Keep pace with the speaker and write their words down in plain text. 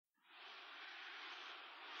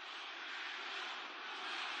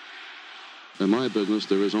In my business,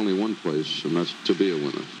 there is only one place, and that's to be a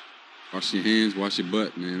winner. Wash your hands, wash your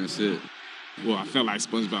butt, man. That's it. Well, I felt like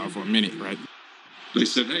SpongeBob for a minute, right? They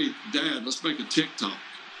said, hey, Dad, let's make a TikTok.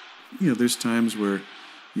 You know, there's times where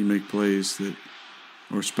you make plays that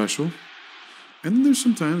are special. And then there's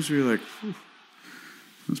some times where you're like,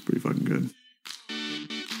 that's pretty fucking good.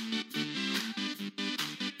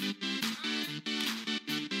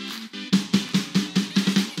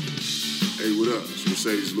 Hey, what up? It's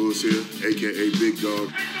Mercedes Lewis here, a.k.a. Big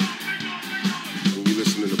Dog. And you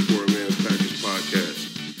listening to Poor Man's Packers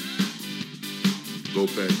Podcast. Go,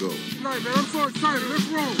 Pack, go. All right, man, I'm so excited. Let's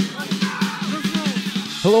roll. Let's roll.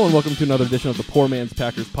 Hello and welcome to another edition of the Poor Man's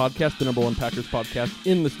Packers Podcast, the number one Packers podcast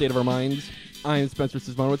in the state of our minds. I am Spencer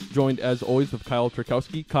Sismonowicz, joined as always with Kyle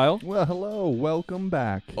Trakowski. Kyle? Well, hello. Welcome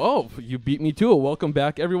back. Oh, you beat me to it. Welcome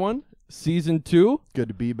back, everyone. Season 2. Good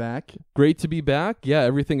to be back. Great to be back. Yeah,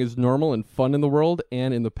 everything is normal and fun in the world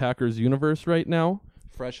and in the Packers universe right now.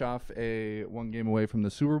 Fresh off a one game away from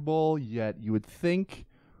the Super Bowl, yet you would think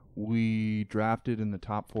we drafted in the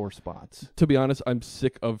top 4 spots. To be honest, I'm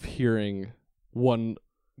sick of hearing one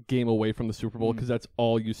game away from the Super Bowl because that's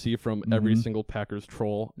all you see from every single Packers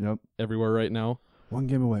troll everywhere right now. One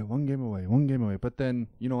game away, one game away, one game away. But then,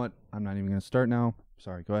 you know what? I'm not even going to start now.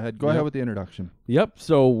 Sorry, go ahead. Go ahead with the introduction. Yep,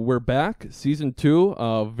 so we're back. Season 2,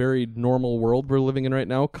 a very normal world we're living in right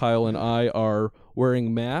now. Kyle and I are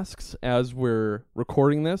wearing masks as we're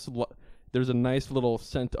recording this. There's a nice little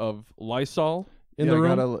scent of Lysol in the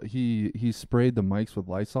room. He sprayed the mics with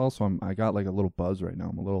Lysol, so I got like a little buzz right now.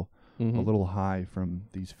 I'm a little high from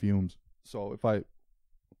these fumes. So if I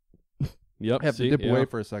have to dip away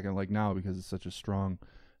for a second, like now, because it's such a strong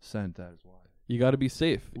scent, that is why. You got to be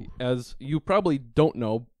safe. As you probably don't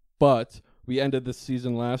know, but we ended this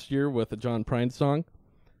season last year with a John Prine song.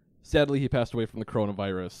 Sadly, he passed away from the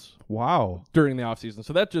coronavirus. Wow. During the offseason.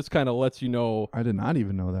 So that just kind of lets you know. I did not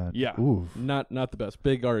even know that. Yeah. Oof. Not the best.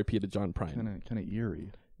 Big R.I.P. to John Prine. Kind of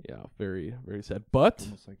eerie. Yeah, very, very sad. But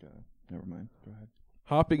almost like never mind. Go ahead.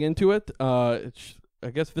 Hopping into it, I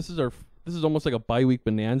guess this is almost like a bye-week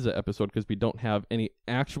bonanza episode because we don't have any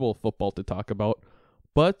actual football to talk about.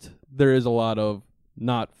 But there is a lot of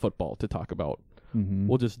not football to talk about. Mm-hmm.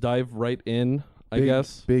 We'll just dive right in, I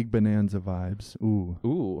guess. Big bonanza vibes.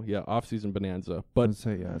 Ooh, yeah, off-season bonanza. But I'd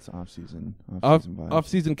say, it's off-season.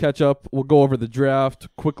 Off-season catch-up. We'll go over the draft,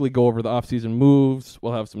 quickly go over the off-season moves.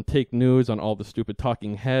 We'll have some take news on all the stupid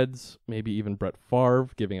talking heads, maybe even Brett Favre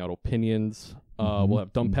giving out opinions. We'll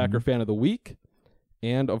have Dumb Packer Fan of the Week.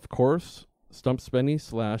 And, of course, Stump Spenny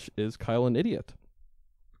 / Is Kyle an Idiot?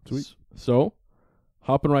 Sweet. So,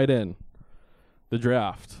 hopping right in. The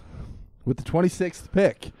draft. With the 26th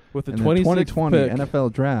pick. With the in 26th the 2020 pick.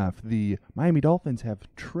 NFL draft, the Miami Dolphins have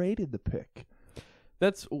traded the pick.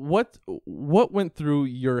 That's what went through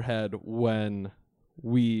your head when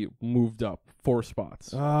we moved up 4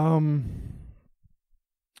 spots?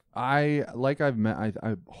 I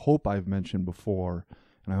hope I've mentioned before,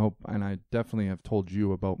 and I definitely have told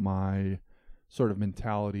you about my sort of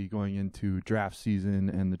mentality going into draft season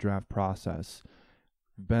and the draft process.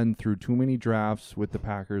 Been through too many drafts with the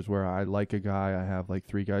Packers where I like a guy, I have like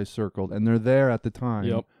 3 guys circled, and they're there at the time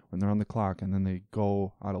when they're on the clock, and then they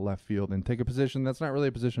go out of left field and take a position that's not really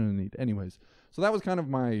a position in need anyways. So that was kind of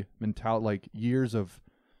my mentality, like years of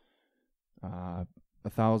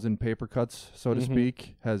 1,000 paper cuts, so to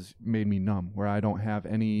speak, has made me numb, where I don't have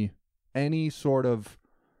any sort of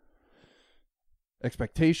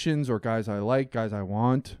expectations or guys I like, guys I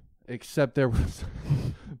want, except there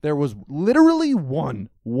was literally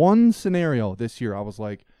one scenario this year. I was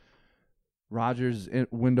like, Rodgers'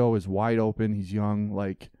 window is wide open. He's young,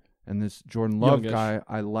 and this Jordan Love guy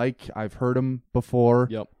I like. I've heard him before.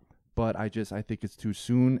 Yep. But I think it's too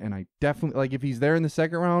soon, and I definitely if he's there in the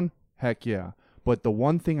second round, heck yeah. But the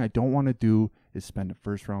one thing I don't want to do is spend a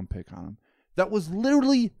first-round pick on him. That was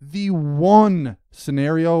literally the one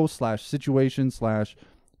scenario / situation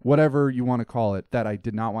 / whatever you want to call it that I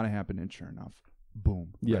did not want to happen, and sure enough,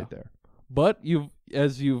 boom, right there. But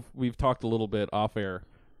we've talked a little bit off air,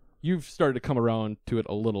 you've started to come around to it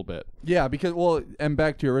a little bit. Yeah, because, and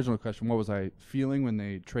back to your original question, what was I feeling when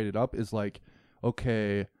they traded up is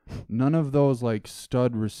okay, none of those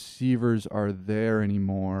stud receivers are there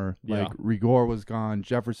anymore. Yeah. Rigor was gone,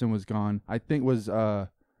 Jefferson was gone. I think was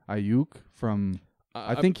Ayuk from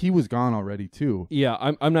I think he was gone already too. Yeah,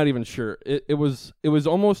 I'm not even sure. It was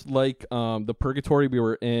almost like the purgatory we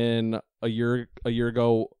were in a year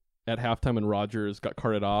ago at halftime when Rodgers got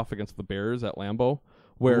carted off against the Bears at Lambeau,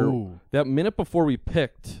 where that minute before we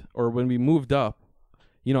picked or when we moved up,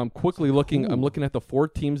 I'm quickly looking. I'm looking at the 4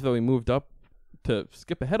 teams that we moved up to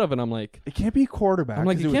skip ahead of, and I'm like, it can't be a quarterback. I'm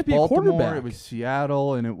like, it was can't be a Baltimore, quarterback. It was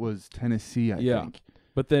Seattle, and it was Tennessee, I think.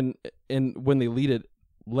 But then, and when they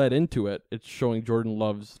led into it, it's showing Jordan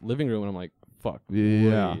Love's living room, and I'm like, fuck,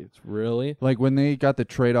 Yeah. wait, really? Like when they got the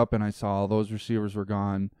trade up and I saw all those receivers were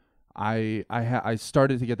gone, I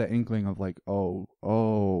started to get that inkling of like, oh,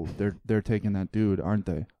 they're taking that dude, aren't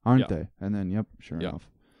they? Aren't they? And then, yep, sure enough.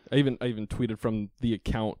 I even tweeted from the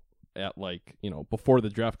account at like, before the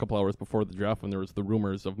draft, a couple hours before the draft, when there was the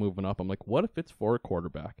rumors of moving up. I'm like, what if it's for a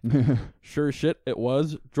quarterback? Sure as shit, it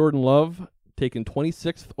was. Jordan Love taken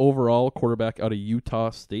 26th overall, quarterback out of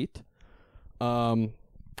Utah State.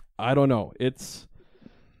 I don't know. It's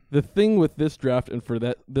the thing with this draft and for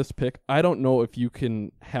this pick. I don't know if you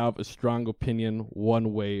can have a strong opinion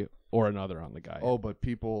one way or another on the guy. Oh, but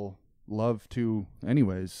people love to,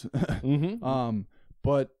 anyways. Mm-hmm.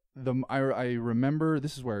 But I remember,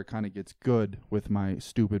 this is where it kind of gets good with my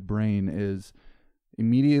stupid brain, is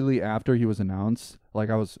immediately after he was announced,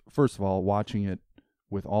 like I was first of all watching it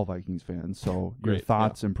with all Vikings fans, so your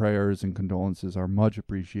thoughts and prayers and condolences are much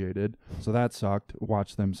appreciated. So that sucked.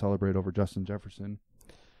 Watch them celebrate over Justin Jefferson.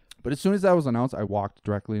 But as soon as that was announced, I walked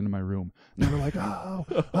directly into my room. And they were like,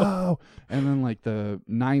 oh. And then like the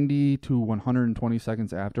 90 to 120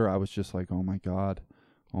 seconds after, I was just like, oh my God,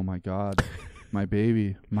 my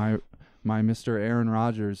baby, my Mr. Aaron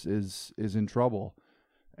Rodgers is in trouble.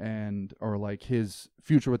 Or like his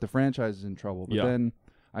future with the franchise is in trouble. But then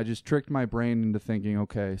I just tricked my brain into thinking,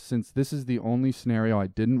 okay, since this is the only scenario I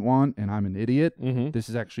didn't want and I'm an idiot, this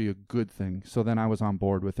is actually a good thing. So then I was on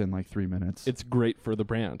board within like 3 minutes. It's great for the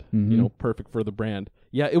brand, perfect for the brand.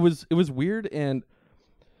 Yeah, it was weird, and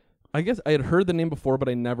I guess I had heard the name before, but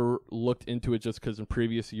I never looked into it just because in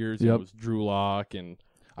previous years it was Drew Lock and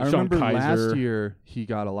I Sean remember Kaiser. last year he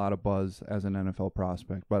got a lot of buzz as an NFL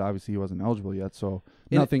prospect, but obviously he wasn't eligible yet, so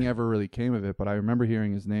nothing ever really came of it. But I remember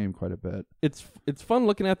hearing his name quite a bit. It's fun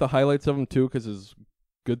looking at the highlights of him too, because his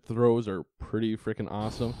good throws are pretty freaking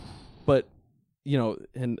awesome. But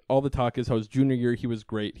and all the talk is how his junior year he was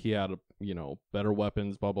great. He had better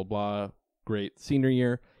weapons, blah blah blah. Great senior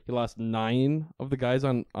year, he lost 9 of the guys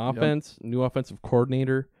on offense. New offensive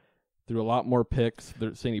coordinator. Threw a lot more picks.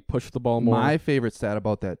 They're saying he pushed the ball more. My favorite stat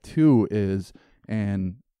about that, too, is,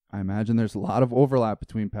 and I imagine there's a lot of overlap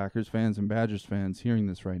between Packers fans and Badgers fans hearing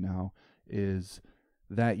this right now, is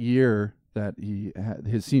that year that he had,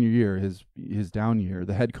 his senior year, his down year,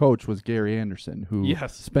 the head coach was Gary Anderson, who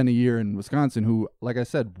spent a year in Wisconsin, who, like I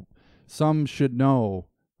said, some should know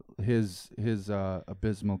his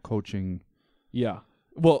abysmal coaching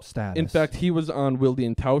status. In fact, he was on Wilde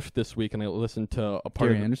and Tausch this week, and I listened to a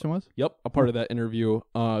part Gary Anderson was? Yep, a part of that interview.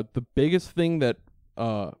 The biggest thing that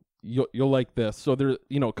you'll like this. So there,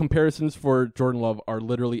 comparisons for Jordan Love are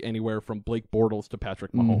literally anywhere from Blake Bortles to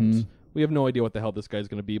Patrick Mahomes. We have no idea what the hell this guy's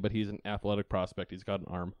going to be, but he's an athletic prospect. He's got an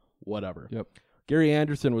arm, whatever. Yep. Gary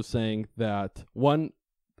Anderson was saying that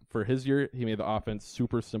for his year, he made the offense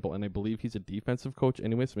super simple, and I believe he's a defensive coach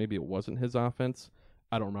anyway, so maybe it wasn't his offense.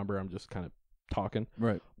 I don't remember. I'm just kind of talking.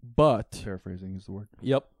 Right. But paraphrasing is the word.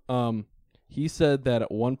 Yep. He said that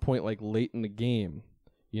at one point, like late in the game,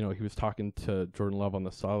 he was talking to Jordan Love on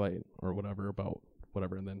the sideline or whatever about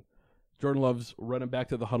whatever, and then Jordan Love's running back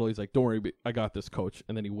to the huddle. He's like, "Don't worry, I got this, coach."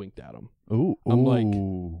 And then he winked at him. Ooh. I'm like,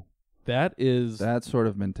 that sort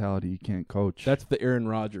of mentality you can't coach. That's the Aaron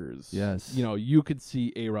Rodgers. Yes. You could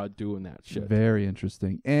see A-Rod doing that shit. Very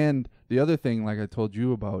interesting. And the other thing, like I told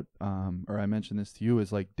you about, or I mentioned this to you,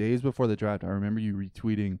 is like days before the draft, I remember you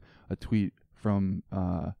retweeting a tweet from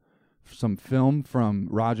some film from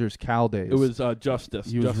Rodgers' Cal days. It was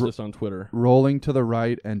Justice on Twitter. Rolling to the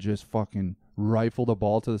right and just fucking rifled a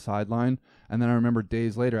ball to the sideline. And then I remember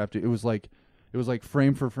days later after, it was like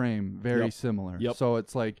frame for frame, very similar. Yep. So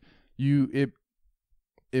it's like, it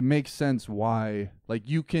makes sense why, like,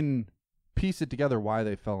 you can piece it together why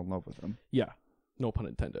they fell in love with him. Yeah, no pun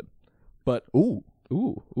intended. But ooh,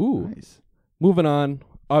 nice. Moving on.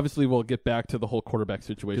 Obviously, we'll get back to the whole quarterback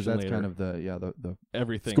situation later. Because that's later. kind of the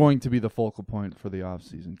everything. It's going to be the focal point for the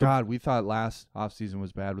offseason. God, we thought last offseason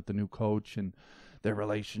was bad with the new coach and their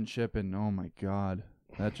relationship, and oh my God,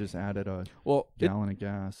 that just added a gallon of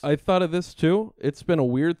gas. I thought of this too. It's been a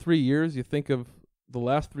weird 3 years. You think of the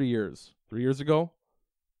last 3 years. 3 years ago,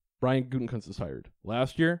 Brian Gutekunst is hired.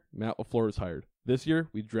 Last year, Matt LaFleur is hired. This year,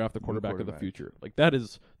 we draft the quarterback of the future. Like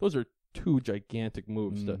those are 2 gigantic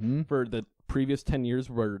moves for the previous 10 years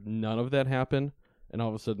where none of that happened, and all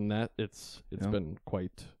of a sudden it's been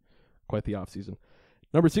quite the offseason.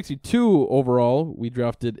 Number 62 overall, we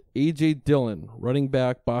drafted A.J. Dillon, running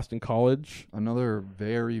back, Boston College. Another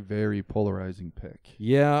very, very polarizing pick.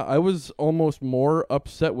 Yeah, I was almost more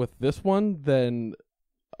upset with this one than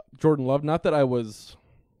Jordan Love. Not that I was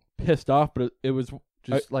pissed off, but it was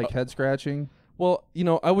just head scratching. Well,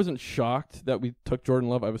 I wasn't shocked that we took Jordan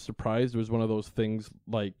Love. I was surprised. It was one of those things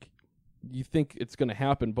like you think it's going to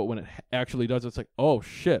happen, but when it actually does, it's like, oh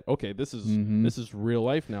shit, okay, this is real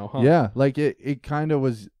life now, huh? Yeah, like it kind of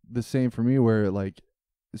was the same for me, where like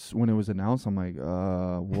when it was announced, I'm like,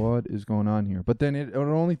 what is going on here? But then it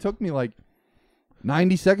only took me like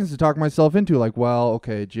 90 seconds to talk myself into like, well,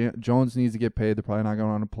 okay, Jones needs to get paid. They're probably not going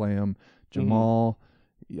to want to play him. Jamal,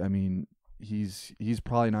 I mean, he's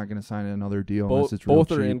probably not going to sign another deal unless it's real both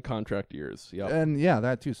cheap. are in contract years. Yeah, and yeah,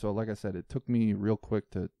 that too. So like I said, it took me real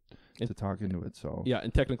quick to talk into it. So yeah,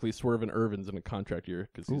 and technically Swerve and Irvin's in a contract year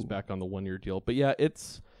because he's back on the 1-year deal. But yeah,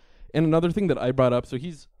 it's and another thing that I brought up. So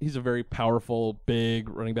he's a very powerful, big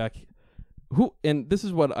running back. And this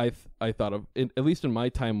is what I thought of at least in my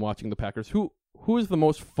time watching the Packers. Who is the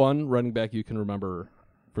most fun running back you can remember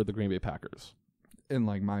for the Green Bay Packers? In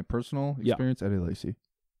like my personal experience, Eddie Lacy.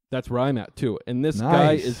 That's where I'm at too. And this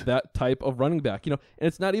guy is that type of running back, and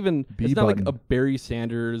it's not even it's not like a Barry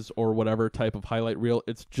Sanders or whatever type of highlight reel.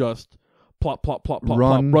 It's just plop, plop, plop, plop,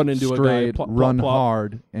 run into straight, a guy, plop, run plop, plop.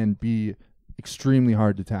 hard, and be extremely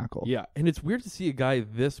hard to tackle. Yeah, and it's weird to see a guy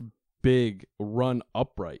this big run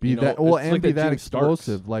upright. Be that explosive.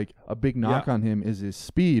 Starks. Like a big knock on him is his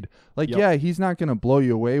speed. Like he's not going to blow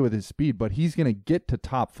you away with his speed, but he's going to get to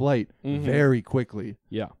top flight very quickly.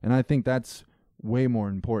 Yeah, and I think that's way more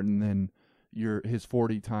important than his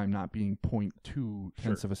 40 time not being 0.2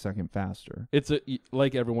 tenths of a second faster. It's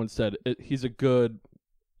like everyone said, he's a good,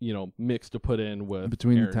 mix to put in with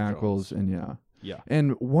between Aaron the tackles Jones. And yeah.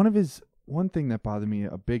 And one thing that bothered me,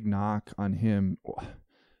 a big knock on him,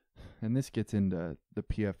 and this gets into the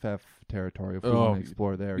PFF territory if we want to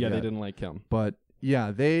explore there. Yeah, they didn't like him, but yeah,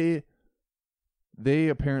 they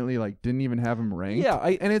apparently like didn't even have him ranked. Yeah,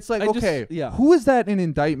 and it's like, okay, yeah. Who is that an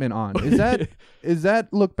indictment on? Is that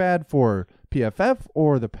look bad for PFF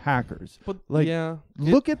or the Packers? But like,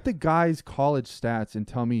 look at the guy's college stats and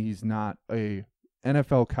tell me he's not a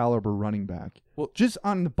NFL caliber running back. Well, just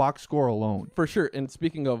on the box score alone, for sure. And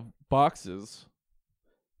speaking of boxes,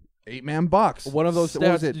 8-man box. One of those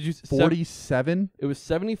stats. Was it 47? It was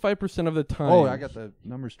 75% of the time. Oh, I got the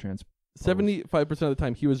numbers 75% of the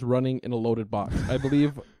time he was running in a loaded box. I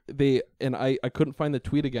believe I couldn't find the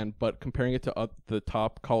tweet again, but comparing it to the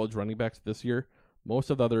top college running backs this year, most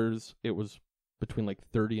of the others, it was between like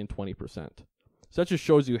 30 and 20%. So that just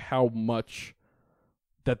shows you how much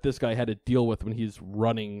that this guy had to deal with when he's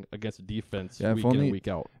running against a defense week in and week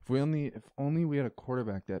out. If only we had a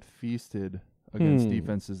quarterback that feasted against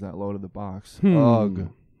defenses that loaded the box.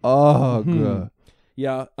 Ugh.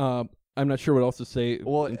 Yeah, I'm not sure what else to say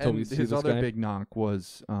until we see his this other guy. big knock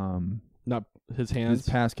was not his hands, his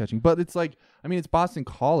pass catching. But it's like, I mean, it's Boston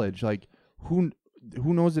College. Like, who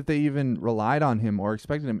knows if they even relied on him or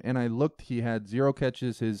expected him? And I looked; he had 0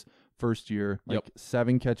 catches his first year,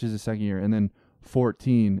 7 catches his second year, and then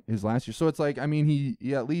 14 his last year. So it's like, I mean,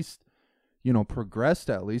 he at least progressed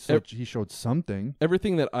at least. So he showed something.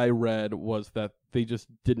 Everything that I read was that they just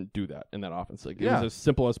didn't do that in that offense. Like it was as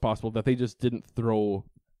simple as possible that they just didn't throw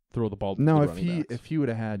the ball to the running backs. If he would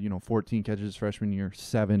have had 14 catches his freshman year,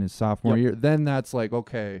 7 his sophomore year, then that's like,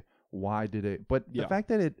 okay, why did it? But the fact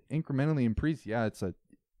that it incrementally increased, it's a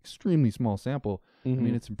extremely small sample. I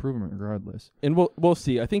mean, it's improvement regardless. And we'll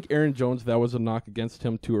see. I think Aaron Jones, that was a knock against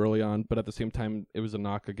him too early on, but at the same time, it was a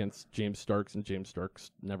knock against James Starks, and James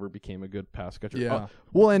Starks never became a good pass catcher. Yeah.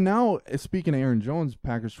 Well, and now, speaking of Aaron Jones,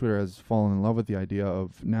 Packers Twitter has fallen in love with the idea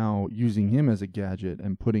of now using him as a gadget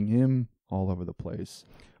and putting him all over the place.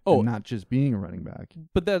 And not just being a running back.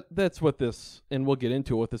 But that's what this, and we'll get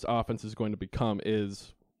into what this offense is going to become,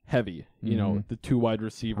 is heavy. The 2 wide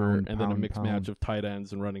receiver and then a mixed match of tight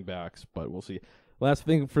ends and running backs, but we'll see. Last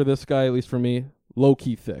thing for this guy, at least for me,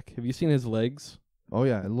 low-key thick. Have you seen his legs? Oh,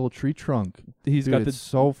 yeah, a little tree trunk. It's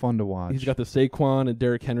so fun to watch. He's got the Saquon and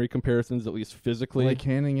Derrick Henry comparisons, at least physically. Like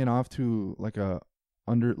handing it off to like a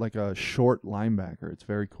short linebacker. It's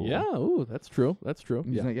very cool. Yeah, that's true.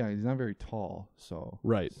 He's not very tall, so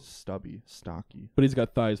right. Stubby, stocky. But he's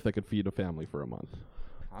got thighs that could feed a family for a month.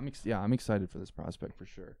 I'm excited for this prospect for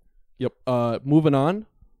sure. Yep. Moving on.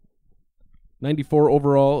 94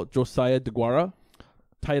 overall, Josiah DeGuara,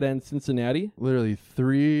 tight end, Cincinnati. Literally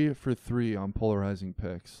 3 for 3 on polarizing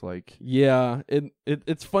picks. Like, yeah,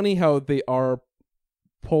 it's funny how they are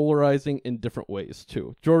polarizing in different ways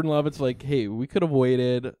too. Jordan Love, it's like, hey, we could have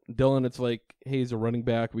waited. Dylan, it's like, hey, he's a running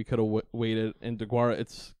back. We could have waited. And DeGuara,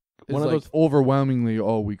 it's one of like those overwhelmingly.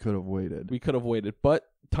 Oh, we could have waited. We could have waited. But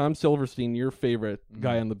Tom Silverstein, your favorite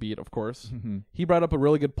guy on the beat, of course, he brought up a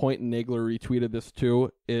really good point, and Nagler retweeted this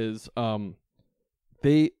too. Is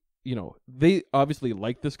they obviously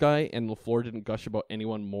like this guy, and LaFleur didn't gush about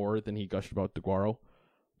anyone more than he gushed about DeGuara.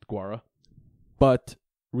 But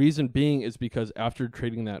reason being is because after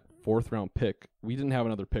trading that 4th round pick, we didn't have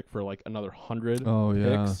another pick for like another 100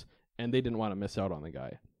 picks, and they didn't want to miss out on the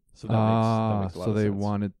guy. So that makes a lot of sense. So they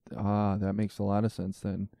wanted that makes a lot of sense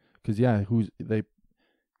then. Because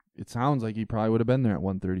it sounds like he probably would have been there at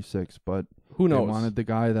 136, but who knows? They wanted the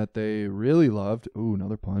guy that they really loved. Ooh,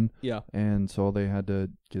 another pun. Yeah. And so they had to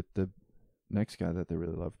get the next guy that they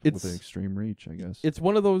really loved with an extreme reach, I guess. It's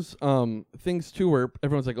one of those things too where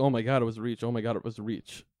everyone's like, "Oh my god, it was a reach. Oh my god, it was a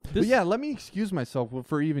reach." But yeah, let me excuse myself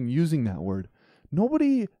for even using that word.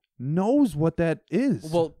 Nobody knows what that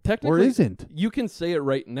is. Well, technically, or isn't. You can say it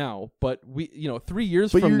right now, but 3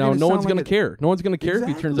 years from now, no one's going to care. No one's going to care if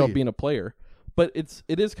he turns out being a player. But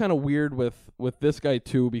it is kind of weird with this guy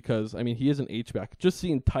too, because I mean he is an H-back. Just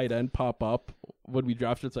seeing tight end pop up when we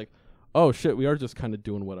drafted, it's like, oh shit, we are just kind of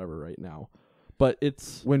doing whatever right now. But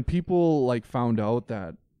it's when people like found out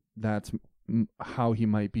that that's how he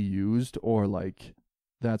might be used, or like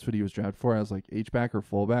that's what he was drafted for as like H-back or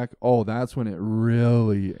fullback. Oh, that's when it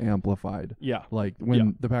really amplified. Yeah, like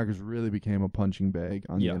when the Packers really became a punching bag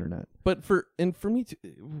on the internet. But for me,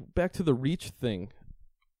 back to the reach thing.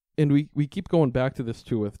 And we keep going back to this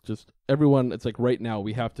too with just everyone. It's like right now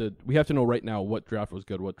we have to know right now what draft was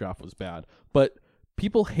good, what draft was bad. But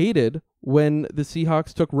people hated when the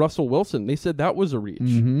Seahawks took Russell Wilson. They said that was a reach.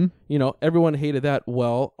 Mm-hmm. Everyone hated that.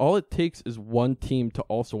 Well, all it takes is one team to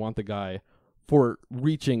also want the guy for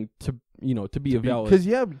reaching to be a valid.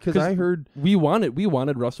 Because I heard we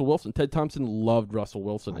wanted Russell Wilson. Ted Thompson loved Russell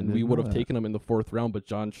Wilson, and we would have taken him in the 4th round, but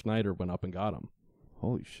John Schneider went up and got him.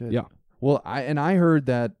 Holy shit! Yeah. Well, I heard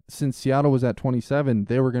that since Seattle was at 27,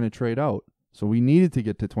 they were going to trade out. So we needed to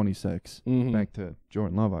get to 26. Back to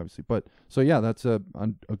Jordan Love, obviously. But so yeah, that's a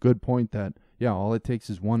good point. That all it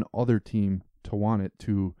takes is one other team to want it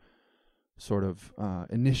to sort of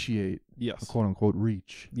initiate a quote unquote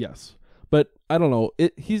reach. Yes, but I don't know.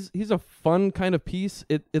 He's a fun kind of piece.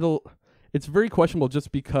 It's very questionable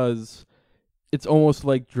just because it's almost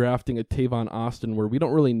like drafting a Tavon Austin where we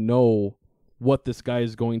don't really know what this guy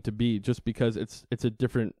is going to be, just because it's a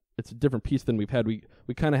different piece than we've had. We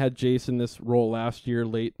kind of had Jason this role last year,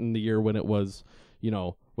 late in the year when it was,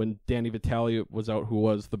 when Danny Vitale was out, who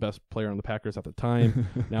was the best player on the Packers at the time.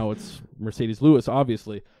 Now it's Mercedes Lewis,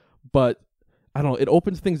 obviously, but I don't know. It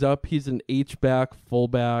opens things up. He's an H-back,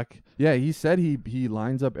 fullback. Yeah, he said he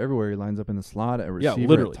lines up everywhere. He lines up in the slot, at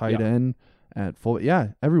receiver, at tight end, at full. Yeah,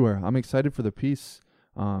 everywhere. I'm excited for the piece.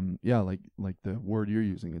 Like the word you're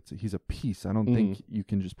using, he's a piece. I don't think you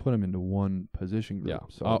can just put him into one position group. Yeah,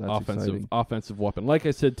 so that's offensive weapon. Like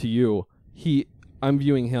I said to you, I'm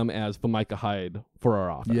viewing him as the Micah Hyde for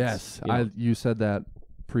our offense. Yes, you said that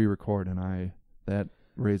pre-record, and that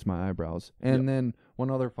raised my eyebrows. And then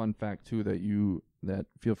one other fun fact too that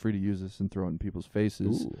feel free to use this and throw it in people's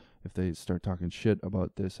faces if they start talking shit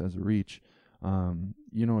about this as a reach.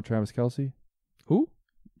 Travis Kelce? Who?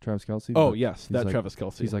 Travis Kelce. Oh, yes, Travis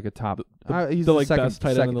Kelce. He's like a top. He's the best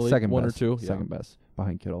tight end in the league, second one best, or two. Second best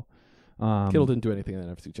behind Kittle. Kittle didn't do anything in the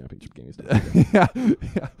NFC Championship game. Yeah.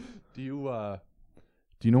 Do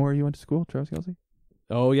you know where you went to school, Travis Kelce?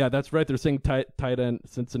 Oh, yeah, that's right. They're saying tight end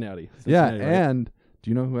Cincinnati. Yeah, right? And do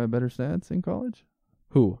you know who had better stats in college?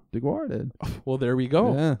 Who? DeGuara did. Well, there we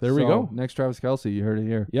go. Yeah, there we go. Next Travis Kelce, you heard it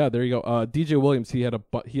here. Yeah, there you go. DJ Williams,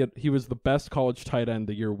 he was the best college tight end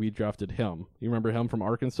the year we drafted him. You remember him from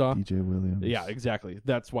Arkansas? DJ Williams. Yeah, exactly.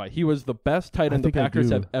 That's why he was the best tight end the Packers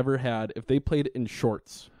have ever had. If they played in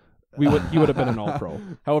shorts, he would have been an All-Pro.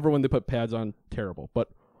 However, when they put pads on, terrible. But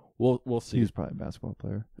we'll see. He's probably a basketball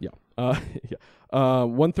player. Yeah.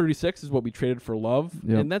 136 is what we traded for Love.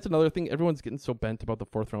 Yep. And that's another thing. Everyone's getting so bent about the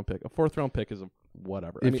 4th round pick. A 4th round pick is a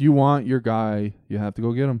whatever. If you want your guy, you have to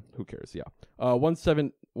go get him. Who cares? Yeah.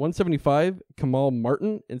 175, Kamal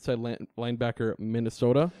Martin, inside linebacker,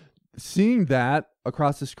 Minnesota. Seeing that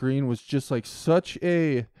across the screen was just like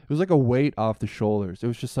it was like a weight off the shoulders. It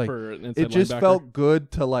was just like, it just felt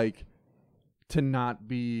good to not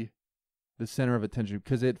be the center of attention,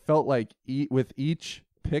 because it felt like with each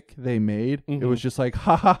pick they made, it was just like,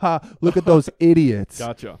 ha ha ha, look at those idiots.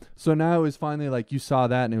 Gotcha. So now it was finally like you saw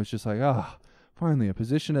that, and it was just like, finally a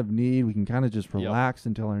position of need. We can kind of just relax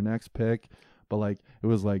until our next pick. But it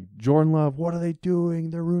was like, Jordan Love, what are they doing?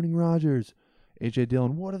 They're ruining Rodgers. A.J.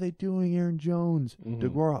 Dillon, what are they doing? Aaron Jones,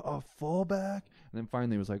 DeGuara, a fullback. And then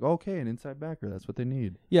finally it was like, okay, an inside backer. That's what they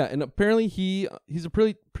need. Yeah, and apparently he's a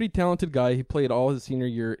pretty talented guy. He played all his senior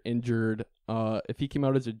year injured. If he came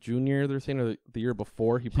out as a junior, they're saying the year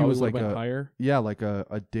before, he probably would have went higher. Yeah, like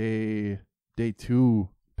a day 2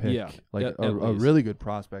 pick. Yeah, like a really good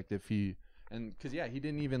prospect if he because he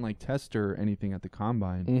didn't even like test or anything at the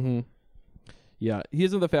combine. Mm-hmm. Yeah, he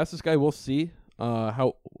isn't the fastest guy. We'll see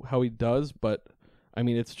how he does, but I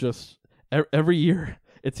mean, it's just every year.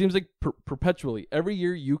 It seems like perpetually every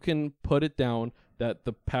year you can put it down that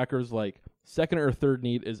the Packers like second or third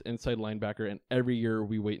need is inside linebacker, and every year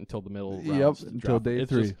we wait until the middle rounds. Yep, until day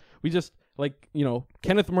 3. We just like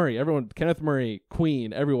Kenneth Murray,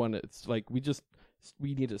 Queen, everyone. It's like we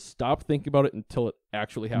need to stop thinking about it until it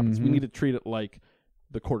actually happens. We need to treat it like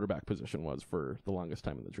the quarterback position was for the longest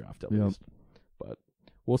time in the draft, at least. But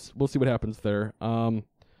we'll see what happens there.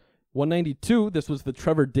 192. This was the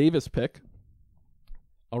Trevor Davis pick.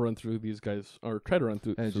 I'll run through these guys, or try to run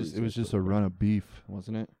through. It was just a run of beef,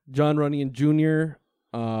 wasn't it? John Runyon Jr.,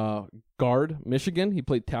 guard, Michigan. He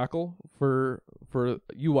played tackle for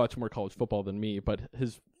you watch more college football than me, but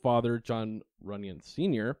his father, John Runyon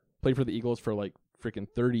Sr., played for the Eagles for like freaking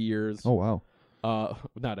 30 years. Oh wow.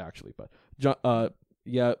 Not actually, but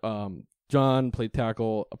John played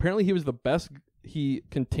tackle. Apparently he was the best. He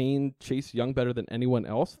contained Chase Young better than anyone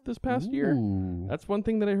else this past year. That's one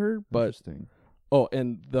thing that I heard. But interesting. Oh,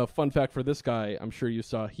 and the fun fact for this guy, I'm sure you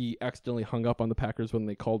saw, he accidentally hung up on the Packers when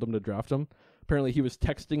they called him to draft him. Apparently he was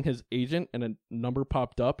texting his agent and a number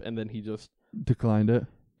popped up, and then he just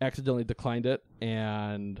accidentally declined it,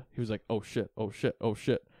 and he was like, oh shit.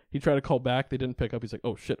 He tried to call back, they didn't pick up. He's like,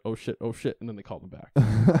 oh shit, and then they called him back.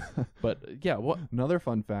 But yeah, what? Another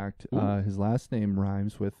fun fact, his last name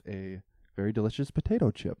rhymes with a very delicious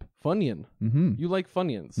potato chip. Funyun. Mm-hmm. You like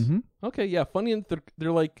Funyuns. Mm-hmm. Okay, yeah, Funyuns,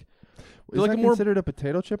 they're like... Is that considered a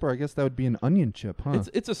potato chip, or I guess that would be an onion chip, huh?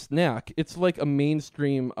 It's a snack. It's like a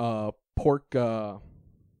mainstream pork... what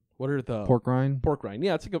are the... Pork rind? Pork rind.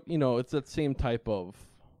 Yeah, it's like it's that same type of...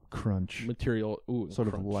 Crunch. Material. Ooh, sort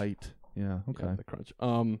crunch. of light. Yeah, okay. Yeah, the crunch.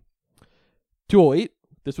 208.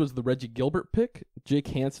 This was the Reggie Gilbert pick. Jake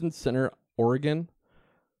Hansen, center, Oregon.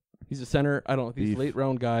 He's a center. I don't know. These late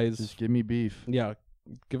round guys. Just give me beef. Yeah.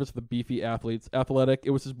 Give us the beefy athletes. Athletic.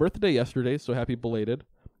 It was his birthday yesterday, so happy belated.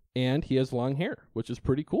 And he has long hair, which is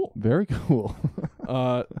pretty cool. Very cool.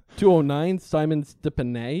 209, Simon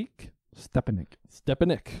Stepanek.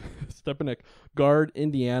 Guard,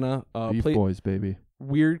 Indiana. Beef boys, baby.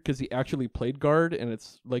 Weird because he actually played guard, and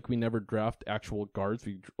it's like we never draft actual guards.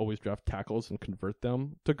 We always draft tackles and convert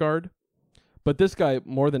them to guard. But this guy,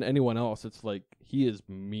 more than anyone else, it's like he is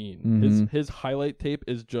mean. Mm-hmm. His highlight tape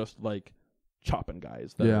is just like chopping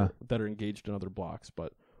guys that are engaged in other blocks,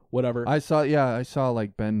 but whatever. I saw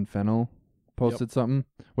like Ben Fennell posted something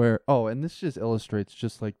where, and this just illustrates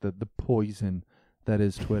just like the poison that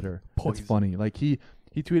is Twitter. It's funny. Like he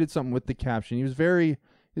tweeted something with the caption. He was very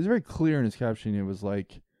clear in his caption. It was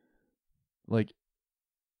like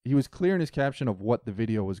he was clear in his caption of what the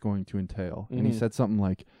video was going to entail. Mm-hmm. And he said something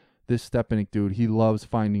like, this Stepanek dude, he loves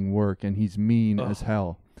finding work and he's mean as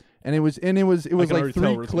hell. And it was like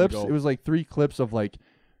 3 clips. It was like 3 clips of like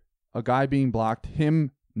a guy being blocked,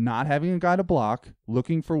 him not having a guy to block,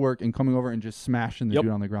 looking for work, and coming over and just smashing the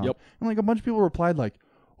dude on the ground. Yep. And like a bunch of people replied like,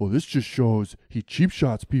 "Oh, this just shows he cheap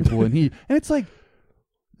shots people," and it's like,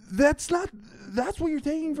 that's what you're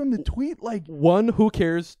taking from the tweet. Like, 1, who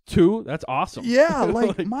cares? 2, that's awesome. Yeah,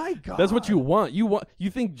 like my God, that's what you want. You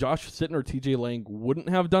think Josh Sitton or TJ Lang wouldn't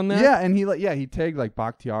have done that? Yeah, and he tagged like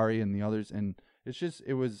Bakhtiari and the others, and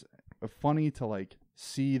it was funny to like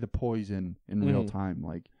see the poison in real time.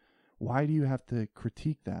 Like, why do you have to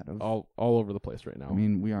critique that? All over the place right now. I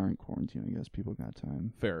mean, we are in quarantine. I guess people got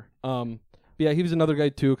time. Fair. Yeah, he was another guy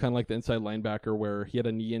too, kind of like the inside linebacker, where he had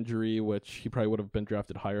a knee injury, which he probably would have been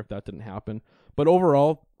drafted higher if that didn't happen. But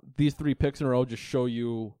overall, these 3 picks in a row just show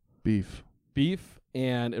you beef,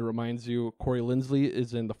 and it reminds you Corey Linsley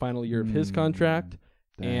is in the final year of his contract,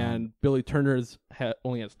 and Billy Turner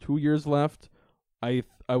only has 2 years left. I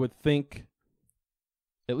would think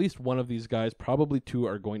at least one of these guys, probably 2,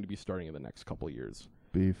 are going to be starting in the next couple of years.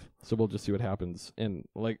 Beef. So we'll just see what happens. And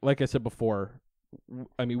like I said before,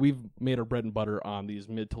 I mean, we've made our bread and butter on these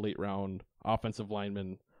mid to late round offensive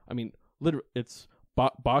linemen. I mean, literally, it's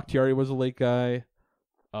Bakhtiari was a late guy,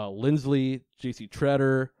 Linsley, J.C.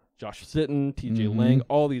 Treader, Josh Sitton, T.J. Lang,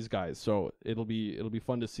 all these guys. So it'll be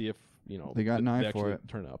fun to see if they got an eye for it.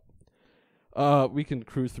 Turn up. We can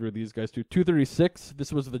cruise through these guys too. 236.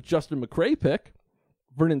 This was the Justin McCray pick.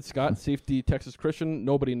 Vernon Scott, safety, Texas Christian.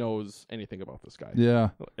 Nobody knows anything about this guy. Yeah.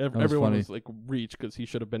 Everyone funny. was like reach because he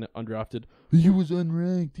should have been undrafted. He was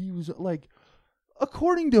unranked. He was like,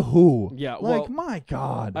 according to who? Yeah, Like, well, my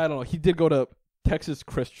God. I don't know. He did go to Texas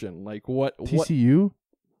Christian. Like what? TCU?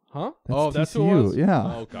 Huh? That's That's TCU. who it was? Yeah.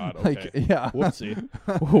 Oh God. Okay. Like, yeah. Whoopsie.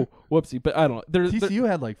 Whoopsie. But I don't know. TCU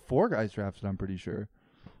had like 4 guys drafted, I'm pretty sure.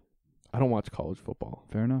 I don't watch college football.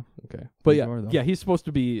 Fair enough. Okay. But yeah, Ignore, though. yeah, he's supposed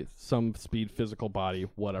to be some speed, physical body,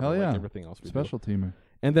 whatever, Hell yeah. like everything else we Special do. teamer.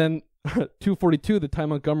 And then 242, the Ty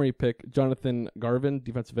Montgomery pick, Jonathan Garvin,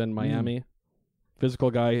 defensive end, Miami.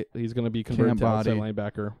 Physical guy. He's going to be converted to outside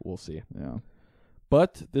linebacker. We'll see. Yeah.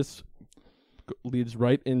 But this leads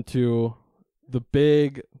right into the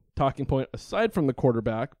big talking point, aside from the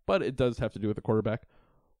quarterback, but it does have to do with the quarterback.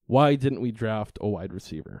 Why didn't we draft a wide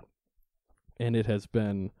receiver? And it has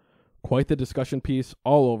been quite the discussion piece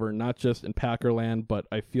all over, not just in Packerland, but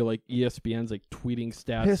I feel like ESPN's like tweeting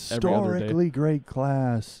stats every other day. Historically great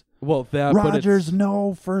class. Well, that Rodgers,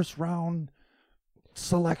 no first round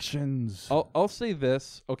selections. I'll say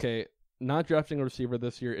this. Okay, not drafting a receiver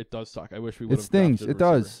this year, it does suck. I wish we would have It stings. drafted a It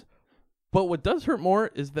receiver. does. But what does hurt more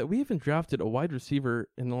is that we haven't drafted a wide receiver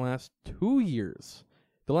in the last 2 years.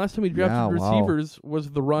 The last time we drafted receivers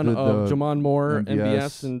was the run of Jamon Moore,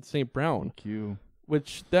 MBS, and St. Brown. Q.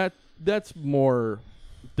 Which that's more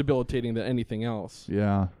debilitating than anything else.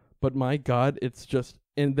 Yeah. But my God, it's just...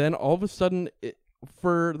 And then all of a sudden,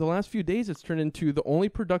 for the last few days, it's turned into the only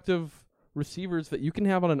productive receivers that you can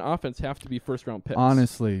have on an offense have to be first-round picks.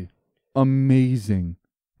 Honestly, amazing.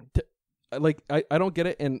 I don't get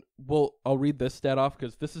it, and I'll read this stat off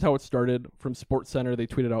because this is how it started from SportsCenter. They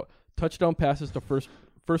tweeted out, touchdown passes to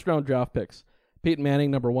first-round draft picks. Peyton Manning,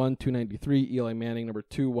 number 1, 293. Eli Manning, number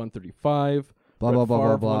 2, 135. Blah, blah, blah,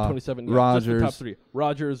 blah, blah. 127. Yeah, Rodgers. just the top 3.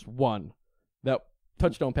 Rodgers, 1. That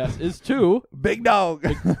touchdown pass is 2. Big dog.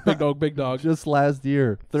 Big dog. Just last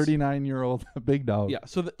year, 39-year-old big dog. Yeah,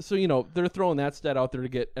 so they're throwing that stat out there to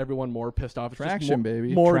get everyone more pissed off. It's Traction,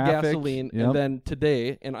 baby. More Traffic. gasoline. Yep. And then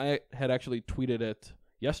today, and I had actually tweeted it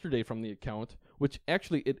yesterday from the account, which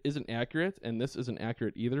actually it isn't accurate, and this isn't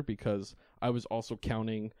accurate either because I was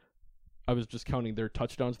just counting their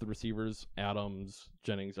touchdowns, the receivers, Adams,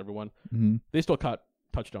 Jennings, everyone. Mm-hmm. They still caught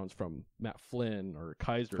touchdowns from Matt Flynn or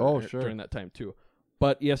Kaiser during that time too.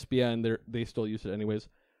 But ESPN, they still use it anyways.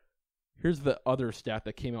 Here's the other stat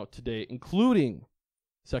that came out today, including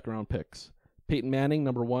second-round picks. Peyton Manning,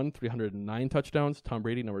 number 1, 309 touchdowns. Tom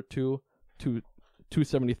Brady, number 2,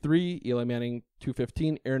 273. Eli Manning,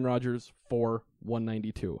 215. Aaron Rodgers, 4,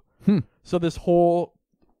 192. So this whole...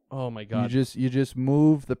 Oh my God! You just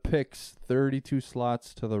move the picks 32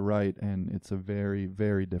 slots to the right, and it's a very,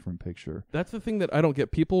 very different picture. That's the thing that I don't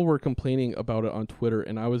get. People were complaining about it on Twitter,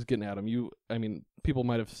 and I was getting at them. People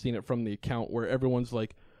might have seen it from the account where everyone's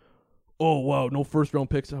like, "Oh wow, no first round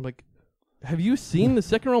picks," and I'm like, "Have you seen the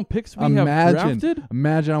second round picks we have drafted?"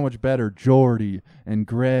 Imagine how much better Jordy and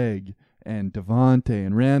Greg and Devontae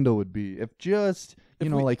and Randall would be if just.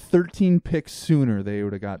 Like 13 picks sooner they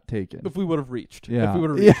would have got taken. If we would have reached. Yeah. If we would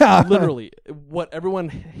have reached. Yeah. Literally. What everyone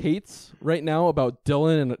hates right now about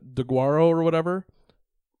Dylan and DeGuaro or whatever,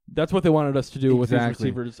 that's what they wanted us to do with these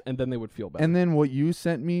receivers, and then they would feel better. And then what you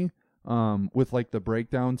sent me with like the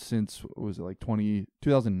breakdown since, what was it, like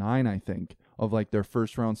 2009, I think, of like their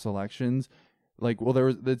first round selections. Like,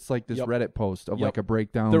 it's like this Reddit post of like a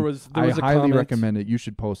breakdown. There was I a highly comment. recommend it. You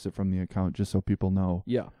should post it from the account just so people know.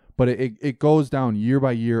 Yeah. But it goes down year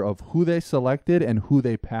by year of who they selected and who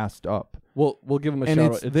they passed up. We'll give them a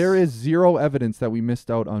shout out. There is zero evidence that we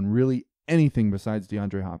missed out on really anything besides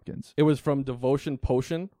DeAndre Hopkins. It was from Devotion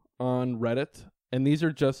Potion on Reddit, and these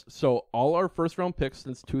are so all our first round picks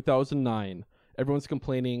since 2009. Everyone's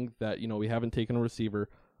complaining that we haven't taken a receiver,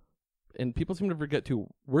 and people seem to forget too.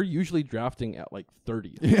 We're usually drafting at like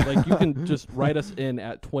 30. Yeah. Like you can just write us in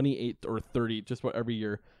at 28 or 30 just about every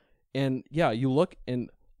year, and you look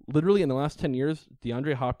and. Literally in the last 10 years,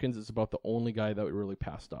 DeAndre Hopkins is about the only guy that we really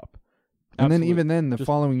passed up. And then even then, the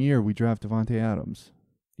following year, we draft Devontae Adams.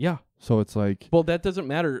 Yeah. So it's like... Well, that doesn't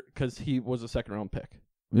matter because he was a second-round pick.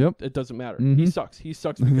 Yep. It doesn't matter. Mm-hmm. He sucks. He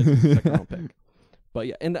sucks because he's a second-round pick. But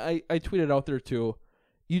yeah, and I tweeted out there too,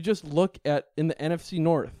 you just look at, in the NFC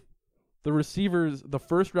North, the receivers, the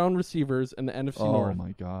first-round receivers in the NFC North. Oh,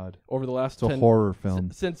 my God. Over the last 10... It's a horror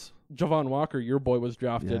film. Since Javon Walker, your boy, was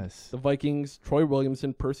drafted. Yes. The Vikings, Troy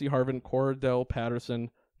Williamson, Percy Harvin, Cordell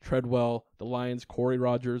Patterson, Treadwell. The Lions, Corey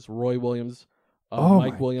Rogers, Roy Williams,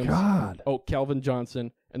 Mike Williams. God. Calvin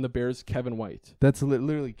Johnson. and the Bears Kevin White. That's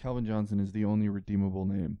literally Calvin Johnson is the only redeemable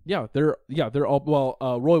name. Yeah, they're all well.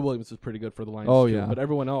 Roy Williams is pretty good for the Lions. Oh, too, yeah. but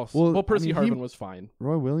everyone else. Well, Percy I mean, Harvin was fine.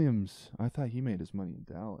 Roy Williams, I thought he made his money in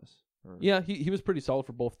Dallas. Yeah, he was pretty solid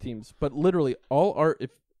for both teams. But literally,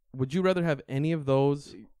 would you rather have any of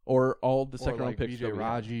those or all the second round picks? BJ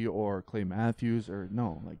Raji or Clay Matthews or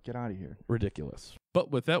no, like get out of here. Ridiculous. But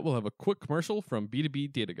with that, we'll have a quick commercial from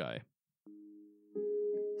B2B Data Guy.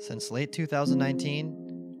 Since late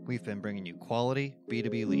 2019, we've been bringing you quality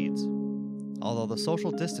B2B leads. Although the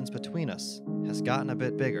social distance between us has gotten a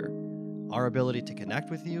bit bigger, our ability to connect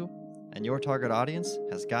with you and your target audience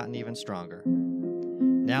has gotten even stronger.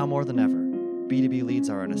 Now more than ever, B2B leads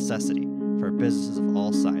are a necessity for businesses of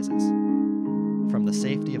all sizes. From the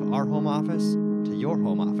safety of our home office to your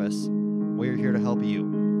home office, we're here to help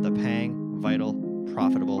you, the paying, vital,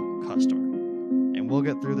 profitable customer. And we'll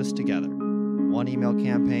get through this together, one email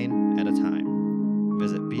campaign at a time.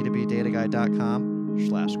 Visit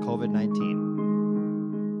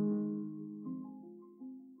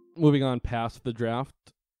b2bdataguy.com/COVID-19. Moving on past the draft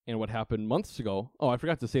and what happened months ago. Oh, I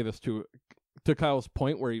forgot to say this too. To Kyle's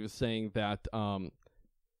point where he was saying that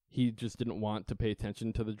he just didn't want to pay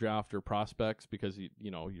attention to the draft or prospects because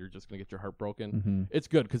you're just going to get your heart broken. Mm-hmm. It's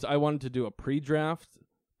good because I wanted to do a pre-draft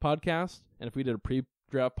podcast, and if we did a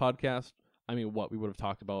pre-draft podcast, I mean, we would have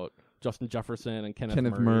talked about Justin Jefferson and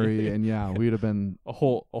Kenneth Murray, and we'd have been a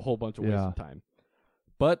whole bunch of waste of time.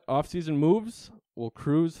 But off-season moves, we'll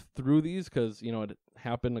cruise through these because it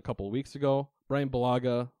happened a couple of weeks ago. Brian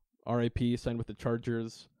Bulaga, RIP, signed with the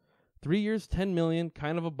Chargers. 3 years, $10 million,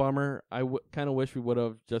 kind of a bummer. I kind of wish we would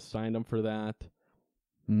have just signed him for that.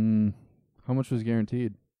 How much was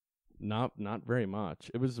guaranteed? Not very much.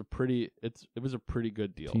 It was a pretty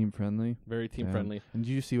good deal. Team friendly, very team friendly. And did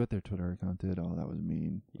you see what their Twitter account did? Oh, that was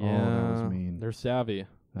mean. Yeah, that was mean. They're savvy.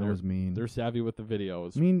 That was mean. They're savvy with the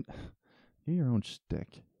videos. I mean, get your own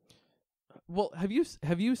shtick. Well, have you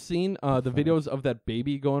seen the videos of that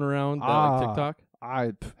baby going around TikTok?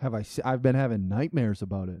 I've been having nightmares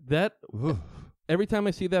about it. Every time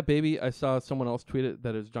I see that baby, I saw someone else tweet it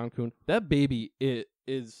that is John Kuhn. That baby,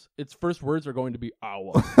 its first words are going to be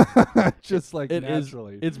 "ow," just like it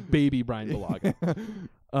naturally. It's baby Brian Bulaga.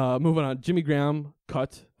 Moving on, Jimmy Graham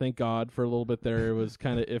cut. Thank God for a little bit there. It was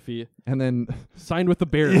kind of iffy. And then signed with the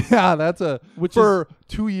Bears. Yeah, that's for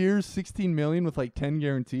 2 years, $16 million with like 10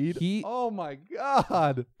 guaranteed. Oh my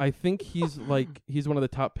God! I think he's one of the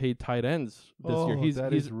top paid tight ends this year.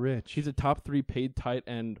 He's rich. He's a top 3 paid tight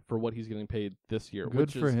end for what he's getting paid this year.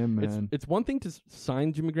 Good for him, man. It's one thing to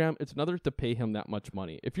sign Jimmy Graham. It's another to pay him that much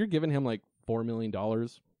money. If you're giving him like $4 million,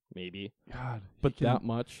 maybe. God, but that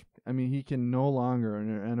much. I mean, he can no longer,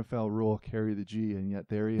 under NFL rule, carry the G, and yet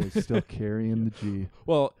there he is still carrying the G.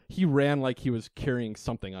 Well, he ran like he was carrying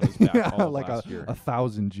something on his back all like last year.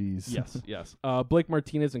 1,000 Gs. Yes. Blake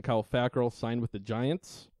Martinez and Kyle Fackrell signed with the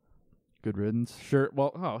Giants. Good riddance. Sure.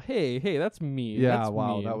 Well, hey, that's mean. Yeah, that's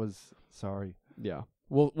wow, mean. that was sorry. Yeah.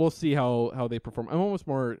 We'll see how they perform. I'm almost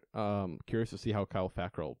more curious to see how Kyle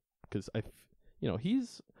Fackrell, because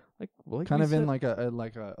he's like kind of in like a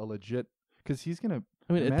legit, because he's gonna.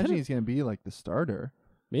 I mean, imagine he's going to be like the starter.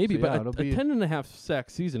 Maybe, so, but a 10.5 sack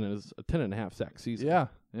season is a 10.5 sack season. Yeah.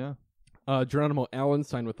 Geronimo Allen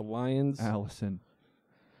signed with the Lions.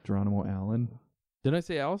 Geronimo Allen. Did I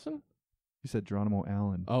say Allison? You said Geronimo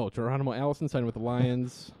Allen. Oh, Geronimo Allison signed with the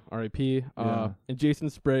Lions. R.I.P. And Jason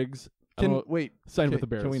Spriggs signed with the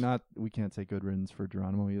Bears. Can we not? We can't say good riddance for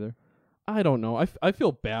Geronimo either. I don't know. I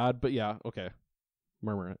feel bad, but yeah, okay.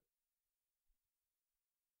 Murmur it.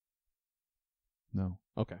 No.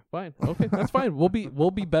 Okay, fine. Okay, that's fine. We'll be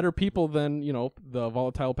better people than the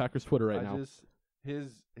volatile Packers Twitter right now.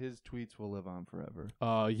 His tweets will live on forever.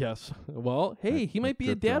 Yes. Well, hey, he might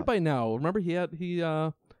be a dad by now. Remember, he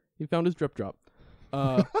found his drip drop.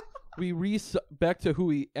 Back to who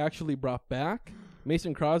he actually brought back.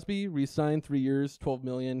 Mason Crosby re-signed 3 years, $12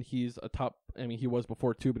 million. He's a top. I mean, he was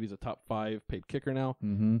before too, but he's a top 5 paid kicker now,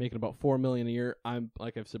 making about $4 million a year.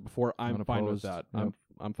 Like I've said before, I'm fine with that. Yep.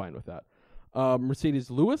 I'm fine with that.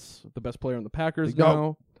 Mercedes Lewis, the best player on the Packers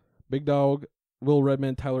now. Big dog. Will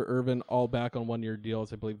Redmond, Tyler Irvin, all back on 1-year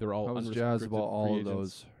deals. I believe they're all unrestricted. I was jazzed about all of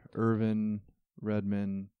those. Irvin,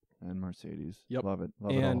 Redmond, and Mercedes. Yep. Love it.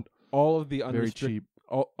 And all of the very cheap.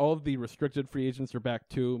 All of the restricted free agents are back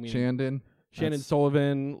too. I mean, Shandon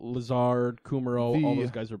Sullivan, Lazard, Kumaro, all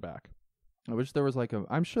those guys are back. I wish there was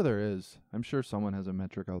I'm sure there is. I'm sure someone has a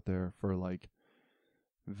metric out there for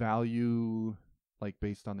value,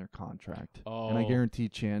 based on their contract. Oh. And I guarantee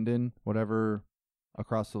Chandon, whatever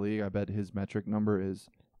across the league, I bet his metric number is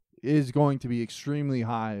is going to be extremely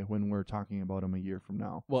high when we're talking about him a year from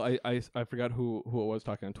now. Well, I forgot who it was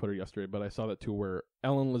talking on Twitter yesterday, but I saw that too, where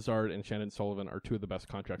Alan Lazard and Shannon Sullivan are two of the best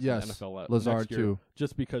contracts in the NFL. Lazard next year, too.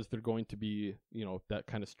 Just because they're going to be, that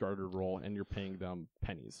kind of starter role, and you're paying them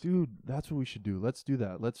pennies. Dude, that's what we should do. Let's do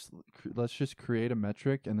that. Let's just create a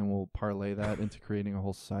metric, and then we'll parlay that into creating a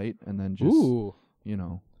whole site, and then just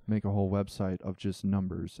make a whole website of just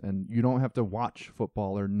numbers. And you don't have to watch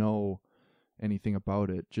football or know anything about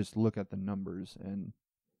it. Just look at the numbers, and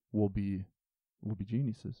we'll be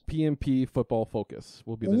geniuses. PMP Football Focus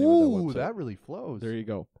will be the name of that website. Ooh, that really flows. There you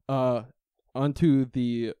go. Onto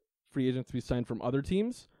the free agents we signed from other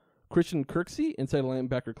teams. Christian Kirksey, inside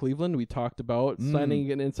linebacker, Cleveland. We talked about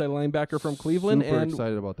signing an inside linebacker from Cleveland. Super and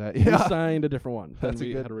excited about that. We signed a different one than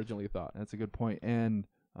we good, had originally thought. That's a good point. And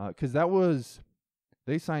because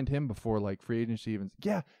they signed him before like free agency even.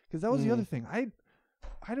 Yeah, because that was the other thing.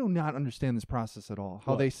 I do not understand this process at all.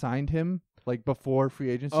 How they signed him like before free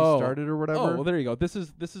agency started or whatever. Oh, well, there you go. This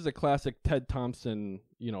is a classic Ted Thompson,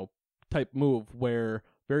 type move where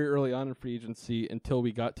very early on in free agency, until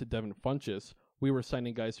we got to Devin Funchess, we were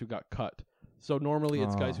signing guys who got cut. So normally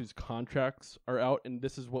it's guys whose contracts are out, and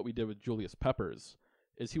this is what we did with Julius Peppers,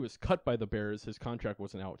 is he was cut by the Bears, his contract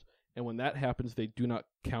wasn't out. And when that happens, they do not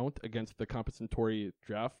count against the compensatory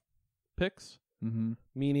draft picks. Mm-hmm.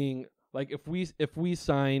 Meaning, like if we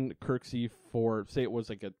sign Kirksey for, say it was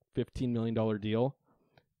like a $15 million deal,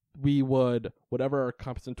 we would, whatever our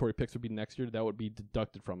compensatory picks would be next year, that would be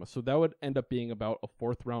deducted from us. So that would end up being about a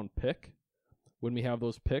 4th round pick when we have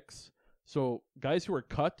those picks. So guys who are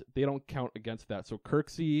cut, they don't count against that. So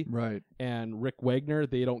Kirksey and Rick Wagner,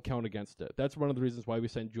 they don't count against it. That's one of the reasons why we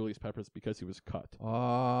signed Julius Peppers, because he was cut.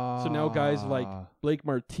 So now guys like Blake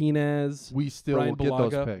Martinez, we still Brian get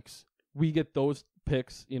Bulaga, those picks. We get those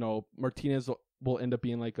picks. Martinez will end up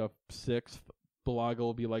being like a 6th. Bulaga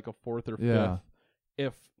will be like a 4th or 5th. Yeah.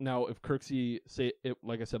 If Kirksey,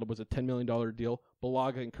 like I said, it was a $10 million deal,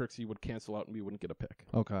 Bulaga and Kirksey would cancel out and we wouldn't get a pick.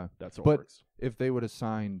 Okay. That's how it works. If they would have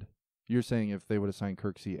signed, you're saying if they would have signed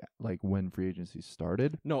Kirksey like when free agency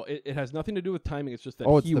started? No, it has nothing to do with timing. It's just that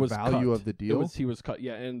it's he the was value cut. of the deal? He was cut,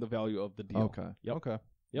 yeah, and the value of the deal. Okay. Yep. Okay.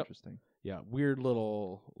 Yep. Interesting. Yeah, weird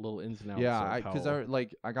little ins and outs. Yeah, because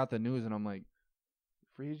I got the news and I'm like,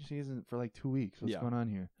 free agency isn't for like 2 weeks. What's going on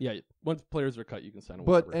here? Yeah, once players are cut, you can sign them.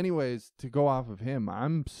 But anyways, to go off of him,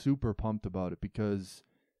 I'm super pumped about it because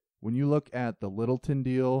when you look at the Littleton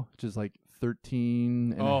deal, which is like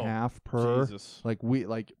 13 and a half per, like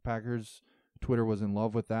Packers Twitter was in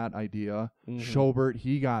love with that idea. Mm-hmm. Schobert,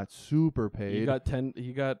 he got super paid.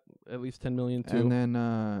 He got at least $10 million too. And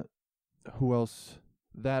then who else?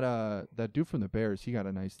 That dude from the Bears, he got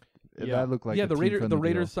a nice. Yeah, that looked like the Raiders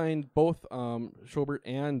deal. signed both Schobert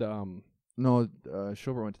and no,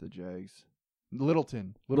 Schobert went to the Jags.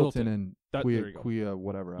 Littleton and Quia,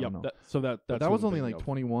 whatever. I don't know. That was only like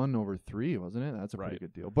 21 over 3, wasn't it? That's a pretty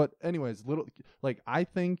good deal. But anyways, I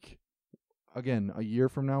think again a year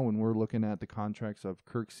from now when we're looking at the contracts of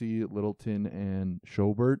Kirksey, Littleton, and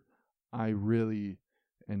Schobert, I really.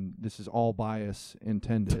 And this is all bias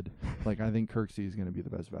intended. I think Kirksey is going to be the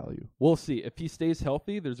best value. We'll see. If he stays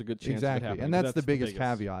healthy, there's a good chance of it happening. And that's the biggest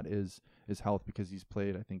caveat is health, because he's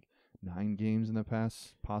played, I think, 9 games in the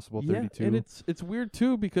past, possible 32. Yeah, and it's weird,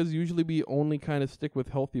 too, because usually we only kind of stick with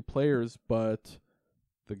healthy players, but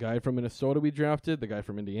the guy from Minnesota we drafted, the guy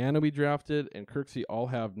from Indiana we drafted, and Kirksey all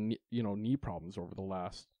have knee problems over the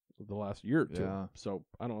last year or two. Yeah. So,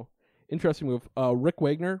 I don't know. Interesting move. Rick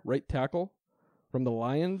Wagner, right tackle. From the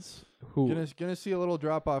Lions, who gonna see a little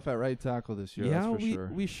drop off at right tackle this year. Yeah, that's for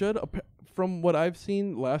sure. We should. From what I've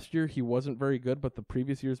seen, last year he wasn't very good, but the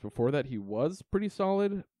previous years before that he was pretty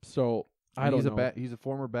solid. So I don't know. He's a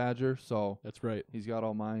former Badger, so that's right. He's got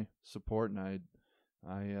all my support, and I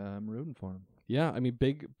am rooting for him. Yeah, I mean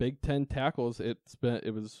Big Ten tackles. It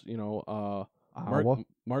was Mark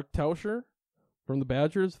Tauscher from the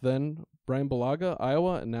Badgers, then Brian Bulaga,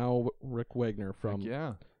 Iowa, and now Rick Wagner from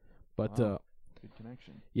But good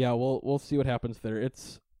connection. Yeah, we'll see what happens there.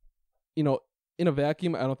 It's, in a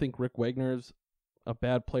vacuum, I don't think Rick Wagner's a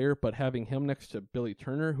bad player, but having him next to Billy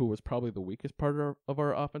Turner, who was probably the weakest part of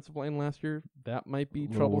our offensive line last year, that might be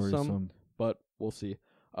troublesome. Worrisome. But we'll see.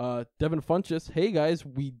 Devin Funchess. Hey, guys,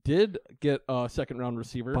 we did get a second-round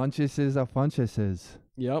receiver. Funchesses.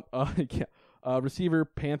 Yep. Receiver,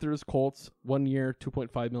 Panthers, Colts, 1 year,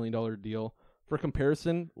 $2.5 million deal. For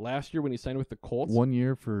comparison, last year when he signed with the Colts, 1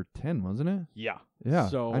 year for 10, wasn't it? Yeah. Yeah.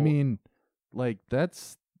 So I mean,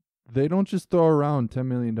 they don't just throw around $10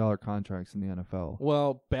 million contracts in the NFL.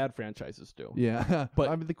 Well, bad franchises do. Yeah. But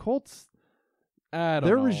I mean, the Colts,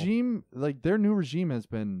 their regime, their new regime has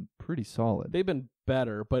been pretty solid. They've been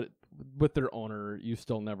better, but with their owner, you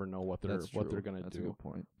still never know what they're That's going to do. That's a good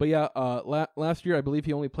point. But yeah, last year I believe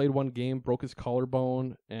he only played one game, broke his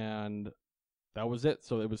collarbone, and that was it.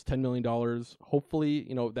 So it was $10 million. Hopefully,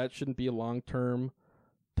 that shouldn't be a long-term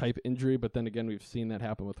type injury, but then again, we've seen that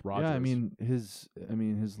happen with Rodgers. Yeah, I mean his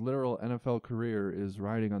literal NFL career is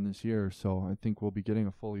riding on this year, so I think we'll be getting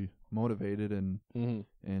a fully motivated and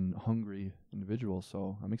hungry individual.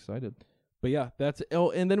 So I'm excited. But yeah, that's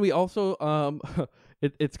and then we also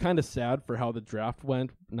it's kind of sad for how the draft went,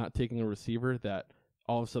 not taking a receiver. That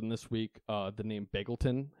all of a sudden this week, the name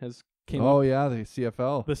Bagleton has came up. Oh yeah, the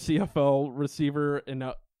CFL receiver, and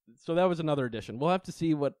now so that was another addition. We'll have to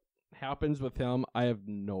see what happens with him. I have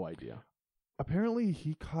no idea. Apparently,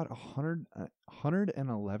 he caught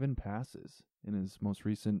 111 passes in his most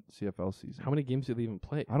recent CFL season. How many games did he even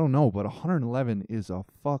play? I don't know, but 111 is a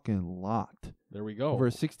fucking lot. There we go. Over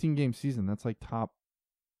a 16-game season, that's like top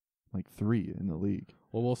 3 in the league.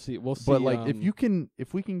 Well, we'll see. We'll see. But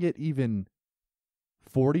if we can get even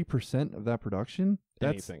 40% of that production,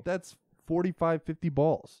 that's 45, 50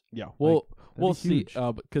 balls. Yeah, we'll see.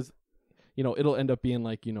 Because it'll end up being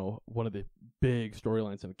one of the big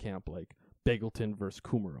storylines in camp, like Bagleton versus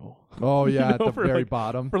Kumaro. Oh yeah, at the very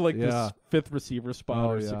bottom for the fifth receiver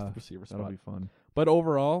spot or sixth receiver spot. That'll be fun. But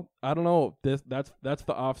overall, I don't know. That's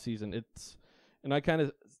the off season. And I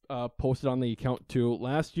kind of posted on the account too.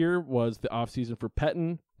 Last year was the off season for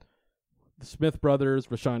Pettin, the Smith brothers,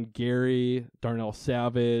 Rashawn Gary, Darnell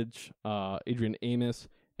Savage, Adrian Amos,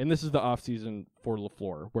 and this is the off season for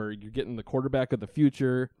LaFleur, where you're getting the quarterback of the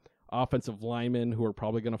future, offensive linemen who are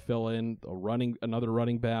probably going to fill in another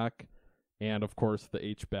running back, and of course the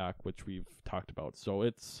H back, which we've talked about. So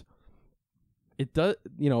it does,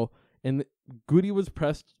 and Goody was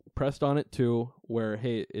pressed on it too, where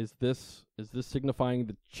hey, is this signifying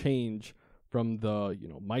the change from the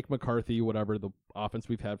Mike McCarthy, whatever the offense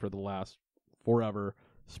we've had for the last forever,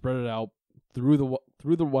 spread it out through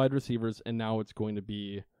the wide receivers, and now it's going to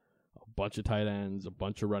be a bunch of tight ends, a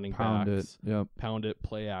bunch of running backs, pound it,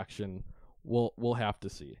 play action. We'll have to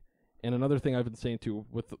see. And another thing I've been saying too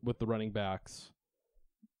with the running backs,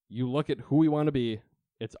 you look at who we want to be.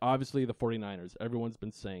 It's obviously the 49ers. Everyone's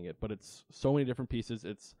been saying it, but it's so many different pieces.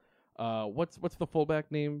 It's what's the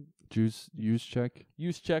fullback name?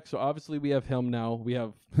 Juszczyk. So obviously we have him now. We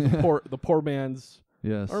have the poor man's,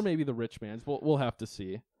 yes, or maybe the rich man's. We'll have to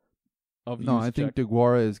see. I think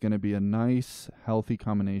DeGuara is going to be a nice, healthy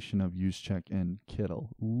combination of Juszczyk and Kittle.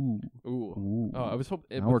 Ooh. Oh, I was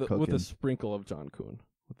hoping with a sprinkle of John Kuhn.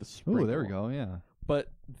 Oh, there we go. Yeah. But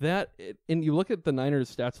and you look at the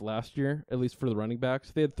Niners' stats last year, at least for the running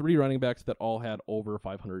backs, they had 3 running backs that all had over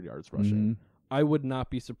 500 yards rushing. Mm-hmm. I would not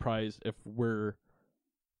be surprised if we're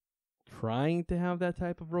trying to have that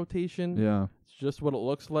type of rotation. Yeah. It's just what it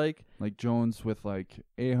looks like. Like Jones with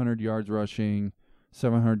 800 yards rushing,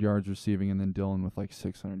 700 yards receiving, and then Dillon with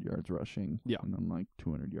 600 yards rushing. Yeah. And then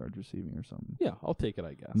 200 yards receiving or something. Yeah, I'll take it,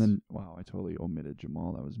 I guess. And then, wow, I totally omitted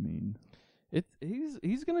Jamal. That was mean.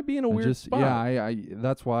 He's going to be in a weird spot. Yeah, I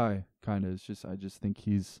that's why kind of. It's just I just think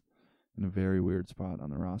he's in a very weird spot on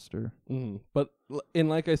the roster. Mm-hmm. But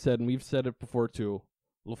like I said, and we've said it before too,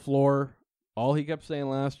 LaFleur, all he kept saying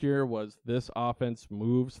last year was this offense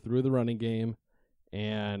moves through the running game,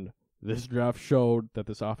 and this draft showed that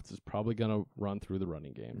this offense is probably going to run through the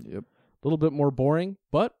running game. Yep. A little bit more boring,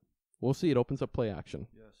 but we'll see. It opens up play action.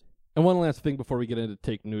 Yes. And one last thing before we get into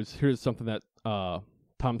take news. Here's something that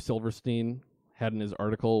Tom Silverstein had in his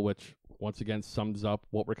article, which once again sums up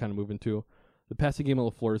what we're kind of moving to. The passing game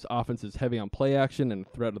of LaFleur's offense is heavy on play action, and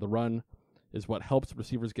threat of the run is what helps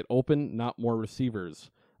receivers get open, not more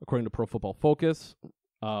receivers. According to Pro Football Focus,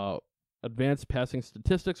 advanced passing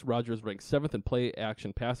statistics, Rodgers ranked 7th in play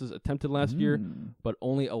action passes attempted last year, but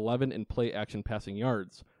only 11 in play action passing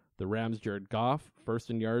yards. The Rams' Jared Goff,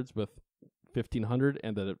 1st in yards with 1,500,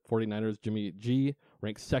 and the 49ers' Jimmy G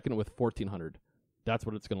ranked 2nd with 1,400. That's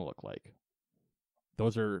what it's going to look like.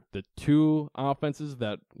 Those are the 2 offenses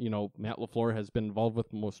that, Matt LaFleur has been involved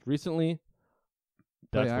with most recently.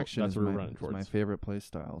 Play action that's is what we're running towards. my favorite play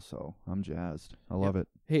style, so I'm jazzed. I love it.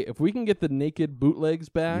 Hey, if we can get the naked bootlegs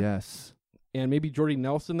back, yes, and maybe Jordy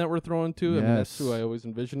Nelson that we're throwing to, yes, I mean, that's who I always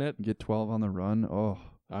envision it. Get 12 on the run. Oh,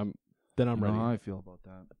 then I'm ready. How I feel about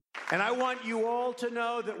that. And I want you all to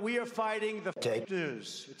know that we are fighting the fake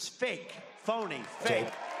news. It's fake, phony, fake.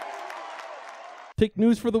 Take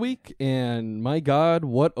news for the week, and my God,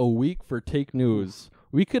 what a week for take news.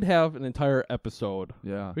 We could have an entire episode.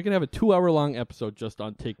 Yeah. We could have a 2-hour-long episode just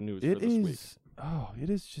on take news for this week. Oh, it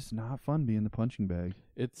is just not fun being the punching bag.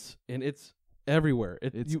 It's everywhere.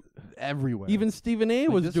 It's everywhere. Even Stephen A.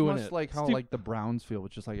 was this doing must it. Like how like the Browns feel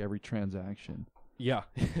with just like every transaction. Yeah,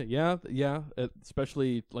 yeah.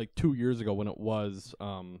 Especially like 2 years ago when it was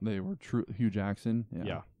they were Hugh Jackson.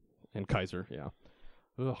 Yeah, and Kaiser. Yeah.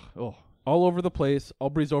 Ugh. Oh. All over the place.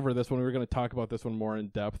 I'll breeze over this one. We were going to talk about this one more in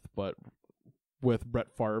depth, but with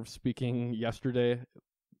Brett Favre speaking yesterday,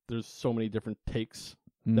 there's so many different takes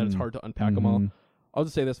that it's hard to unpack them all. I'll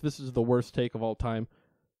just say this. This is the worst take of all time.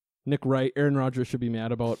 Nick Wright, Aaron Rodgers should be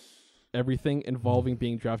mad about everything involving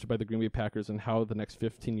being drafted by the Green Bay Packers and how the next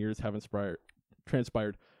 15 years have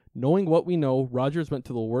transpired. Knowing what we know, Rodgers went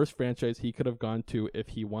to the worst franchise he could have gone to if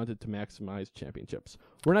he wanted to maximize championships.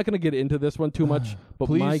 We're not going to get into this one too much, but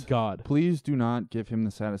please, my God. Please do not give him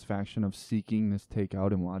the satisfaction of seeking this take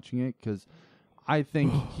out and watching it, because I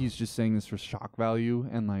think he's just saying this for shock value,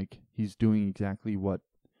 and like he's doing exactly what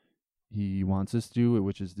he wants us to do,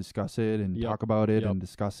 which is discuss it and talk about it and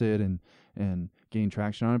discuss it and gain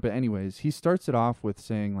traction on it. But anyways, he starts it off with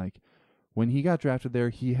saying like, when he got drafted there,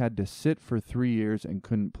 he had to sit for 3 years and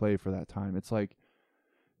couldn't play for that time. It's like,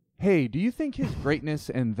 hey, do you think his greatness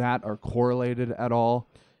and that are correlated at all?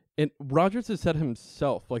 And Rodgers has said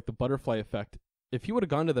himself, like the butterfly effect, if he would have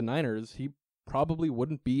gone to the Niners, he probably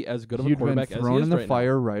wouldn't be as good of a quarterback as he is right now. He'd been thrown in the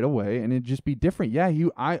fire right away, and it'd just be different. Yeah,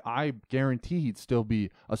 I guarantee he'd still be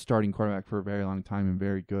a starting quarterback for a very long time and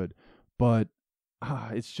very good. But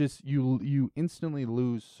it's just you instantly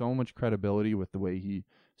lose so much credibility with the way he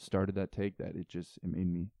started that take that it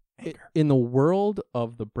made me angry. In the world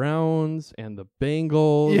of the Browns and the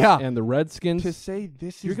Bengals and the Redskins, to say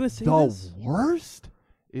this you're is gonna say the this? worst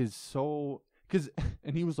is so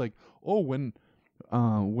and he was like, oh,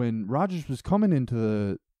 when Rodgers was coming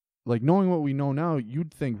into like knowing what we know now,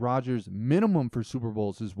 you'd think Rodgers minimum for Super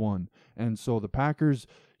Bowls is one, and so the Packers,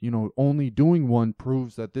 only doing one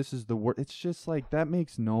proves that this is the worst. It's just like that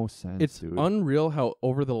makes no sense. It's dude. unreal how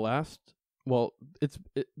over the last. Well,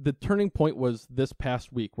 the turning point was this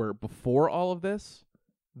past week, where before all of this,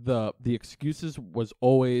 the excuses was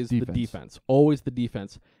always the defense, always the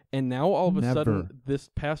defense, and now all of a sudden, this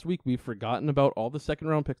past week, we've forgotten about all the second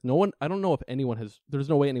round picks. I don't know if anyone has. There's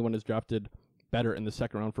no way anyone has drafted better in the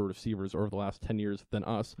second round for receivers over the last 10 years than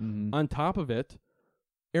us. Mm-hmm. On top of it,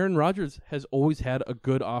 Aaron Rodgers has always had a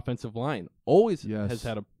good offensive line. Always has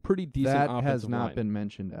had a pretty decent offensive line. That has not been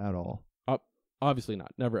mentioned at all. Obviously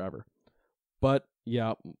not. Never ever. But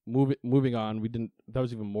yeah, moving on. That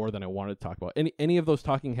was even more than I wanted to talk about. Any of those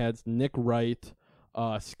talking heads, Nick Wright,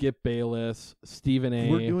 Skip Bayless, Stephen A.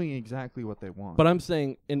 We're doing exactly what they want. But I'm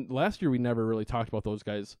saying, last year we never really talked about those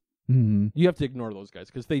guys. Mm-hmm. You have to ignore those guys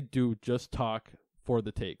because they do just talk for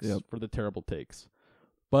the takes, for the terrible takes.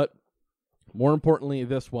 But more importantly,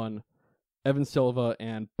 this one, Evan Silva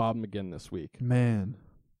and Bob McGinn this week. Man,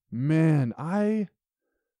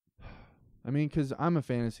 I mean, because I'm a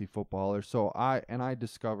fantasy footballer, so I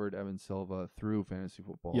discovered Evan Silva through fantasy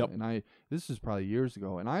football. Yep. And this is probably years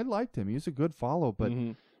ago, and I liked him. He was a good follow, but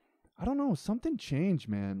I don't know, something changed,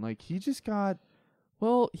 man. Like he just got.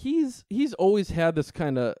 Well, he's always had this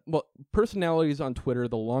kind of personalities on Twitter.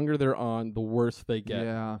 The longer they're on, the worse they get.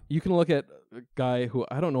 Yeah. You can look at a guy who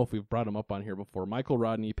I don't know if we've brought him up on here before, Michael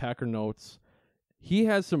Rodney, Packer Notes. He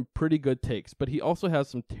has some pretty good takes, but he also has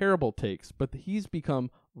some terrible takes. But he's become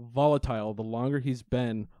volatile the longer he's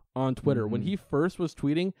been on Twitter. When he first was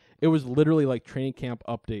tweeting, it was literally like training camp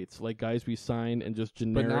updates, like guys we signed and just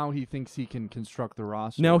generic. But now he thinks he can construct the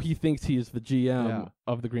roster. Now he thinks he is the GM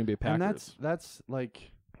of the Green Bay Packers. And that's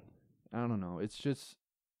like, I don't know. It's just,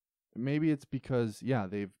 maybe it's because,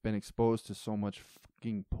 they've been exposed to so much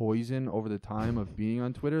fucking poison over the time of being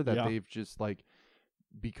on Twitter that they've just like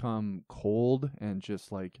become cold and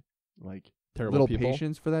just like terrible little people.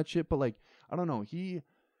 Patience for that shit. But like, I don't know.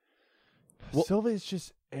 Silva is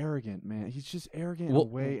just arrogant, man. He's just arrogant in a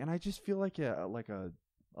way, and I just feel like a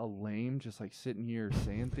lame, just like sitting here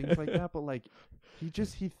saying things like that. But like,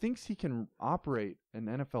 he thinks he can operate an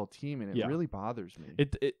NFL team, and it really bothers me.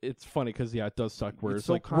 It's funny because it does suck. Where it's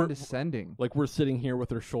so like condescending. We're sitting here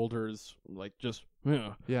with our shoulders like just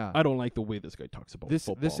I don't like the way this guy talks about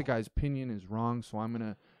football. This guy's opinion is wrong, so I'm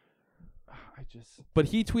gonna. But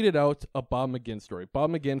he tweeted out a Bob McGinn story. Bob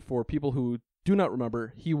McGinn, for people who do not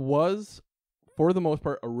remember, he was, for the most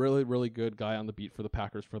part, a really, really good guy on the beat for the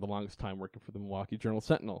Packers for the longest time, working for the Milwaukee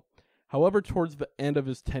Journal-Sentinel. However, towards the end of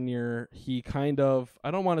his tenure, he kind of,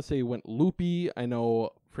 I don't want to say went loopy. I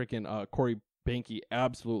know freaking Corey Banke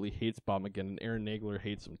absolutely hates Bob McGinn, and Aaron Nagler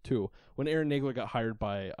hates him too. When Aaron Nagler got hired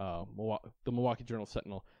by the Milwaukee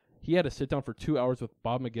Journal-Sentinel, he had to sit down for 2 hours with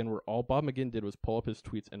Bob McGinn, where all Bob McGinn did was pull up his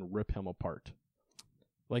tweets and rip him apart.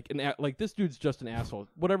 Like this dude's just an asshole.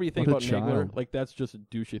 Whatever you think about Nagler, like that's just a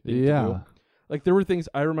douchey thing to do. Like, there were things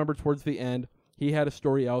I remember towards the end. He had a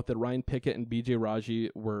story out that Ryan Pickett and BJ Raji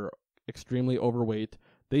were extremely overweight.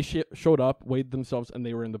 They showed up, weighed themselves, and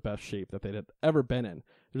they were in the best shape that they had ever been in.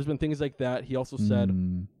 There's been things like that. He also said,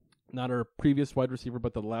 not our previous wide receiver,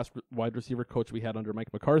 but the last wide receiver coach we had under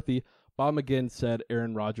Mike McCarthy, Bob McGinn said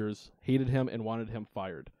Aaron Rodgers hated him and wanted him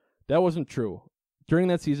fired. That wasn't true. During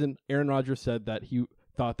that season, Aaron Rodgers said that he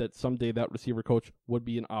thought that someday that receiver coach would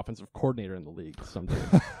be an offensive coordinator in the league someday.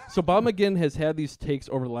 So Bob McGinn has had these takes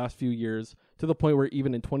over the last few years to the point where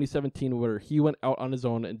even in 2017, where he went out on his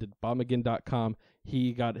own and did BobMcGinn.com,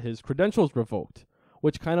 he got his credentials revoked,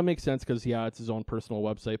 which kind of makes sense because, yeah, it's his own personal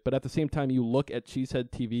website. But at the same time, you look at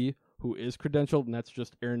Cheesehead TV, who is credentialed, and that's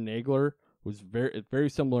just Aaron Nagler, who's very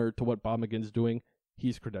similar to what Bob McGinn's doing.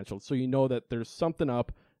 He's credentialed. So you know that there's something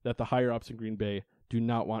up, that the higher-ups in Green Bay do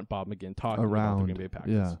not want Bob McGinn talking about the Green Bay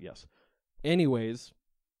Packers. Yeah. Yes. Anyways,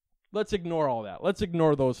 let's ignore all that. Let's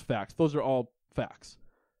ignore those facts. Those are all facts.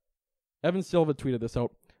 Evan Silva tweeted this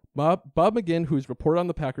out. Bob McGinn, who's reported on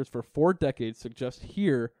the Packers for 4 decades, suggests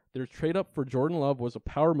here their trade-up for Jordan Love was a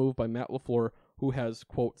power move by Matt LaFleur, who has,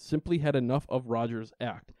 quote, simply had enough of Rodgers'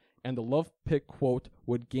 act, and the Love pick, quote,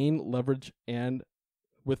 would gain leverage and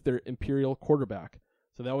with their imperial quarterback.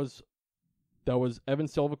 So that was Evan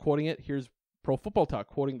Silva quoting it. Here's Pro Football Talk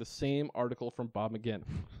quoting the same article from Bob McGinn.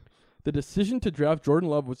 The decision to draft Jordan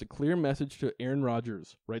Love was a clear message to Aaron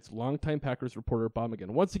Rodgers, writes longtime Packers reporter Bob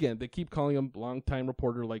McGinn. Once again, they keep calling him longtime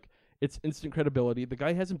reporter like it's instant credibility. The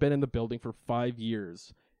guy hasn't been in the building for 5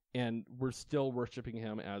 years, and we're still worshiping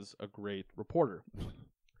him as a great reporter.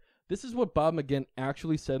 This is what Bob McGinn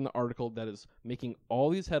actually said in the article that is making all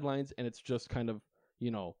these headlines, and it's just kind of,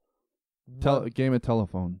 a game of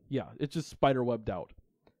telephone. Yeah, it's just spider-webbed out.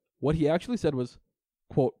 What he actually said was,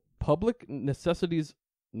 quote, public niceties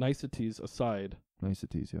aside.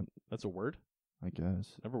 Niceties, yeah. That's a word? I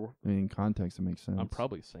guess. Never. I mean, in context, it makes sense. I'm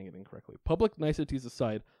probably saying it incorrectly. Public niceties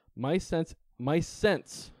aside, my sense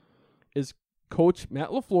is Coach Matt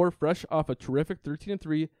LaFleur, fresh off a terrific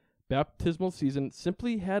 13-3 baptismal season,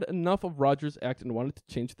 simply had enough of Rodgers' act and wanted to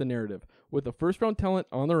change the narrative. With a first-round talent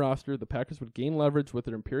on the roster, the Packers would gain leverage with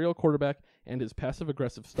their imperial quarterback and his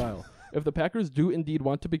passive-aggressive style. If the Packers do indeed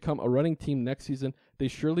want to become a running team next season, they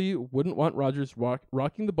surely wouldn't want Rodgers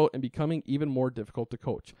rocking the boat and becoming even more difficult to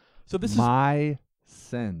coach. So this is my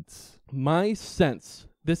sense. My sense.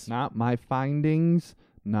 This not my findings,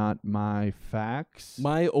 not my facts.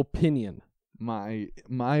 My opinion. My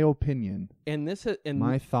opinion. And this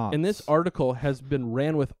my thoughts. And this article has been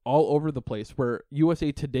ran with all over the place, where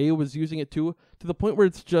USA Today was using it too, to the point where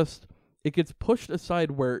it gets pushed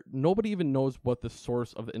aside where nobody even knows what the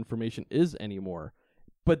source of the information is anymore.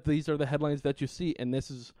 But these are the headlines that you see, and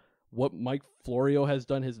this is what Mike Florio has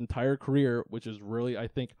done his entire career, which is really, I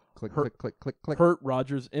think, hurt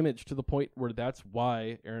Rodgers' image to the point where that's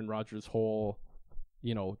why Aaron Rodgers' whole,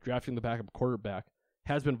 drafting the backup quarterback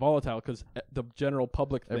has been volatile, because the general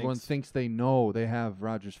public everyone thinks they know they have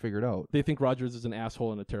Rodgers figured out. They think Rodgers is an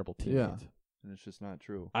asshole and a terrible teammate. Yeah, and it's just not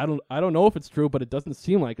true. I don't know if it's true, but it doesn't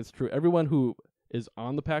seem like it's true. Everyone who is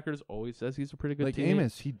on the Packers always says he's a pretty good teammate.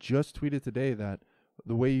 Amos, he just tweeted today that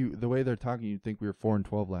the way they're talking, you'd think we were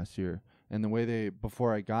 4-12 last year, and the way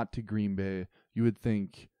before I got to Green Bay, you would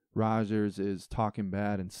think Rodgers is talking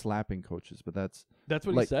bad and slapping coaches, but that's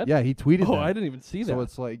what he said? Yeah, he tweeted that. I didn't even see that. So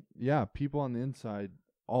it's like, yeah, people on the inside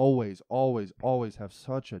always have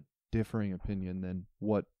such a differing opinion than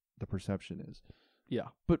what the perception is. Yeah,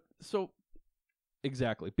 but so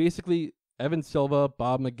exactly. Basically, Evan Silva,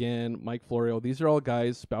 Bob McGinn, Mike Florio, these are all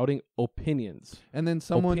guys spouting opinions. And then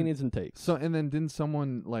opinions and takes. And then didn't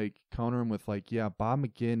someone counter him with yeah, Bob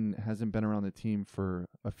McGinn hasn't been around the team for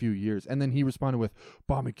a few years. And then he responded with,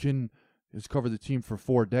 Bob McGinn has covered the team for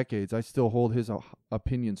 4 decades. I still hold his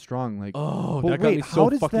opinion strong. That got me so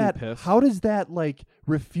fucking pissed. How does that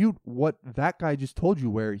refute what that guy just told you,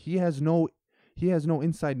 where he has no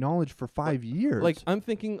inside knowledge for 5 years? I'm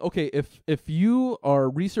thinking, okay, if you are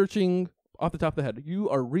researching off the top of the head, you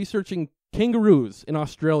are researching kangaroos in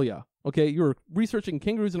Australia. Okay, you were researching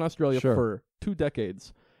kangaroos in Australia for 2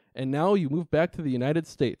 decades, and now you move back to the United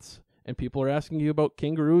States, and people are asking you about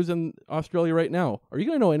kangaroos in Australia right now. Are you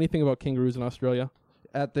going to know anything about kangaroos in Australia?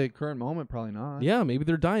 At the current moment, probably not. Yeah, maybe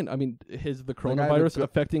they're dying. I mean, is the coronavirus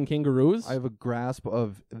affecting kangaroos? I have a grasp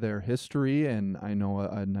of their history, and I know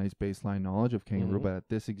a nice baseline knowledge of kangaroo, but at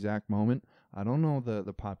this exact moment, I don't know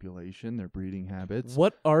the population, their breeding habits.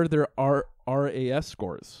 What are their RAS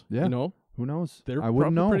scores? Yeah. Who knows? They're I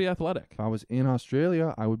wouldn't probably know. pretty athletic. If I was in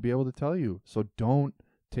Australia, I would be able to tell you. So don't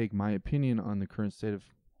take my opinion on the current state of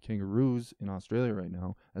kangaroos in Australia right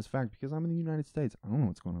now as fact because I'm in the United States. I don't know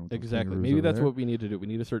what's going on with those Exactly. kangaroos Maybe over that's there. what we need to do. We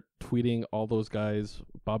need to start tweeting all those guys,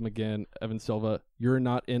 Bob McGinn, Evan Silva, you're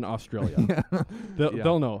not in Australia.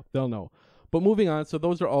 They'll know. They'll know. But moving on, so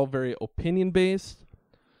those are all very opinion-based.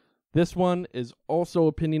 This one is also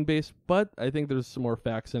opinion-based, but I think there's some more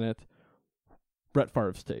facts in it. Brett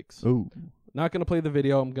Favre's takes. Ooh. Not going to play the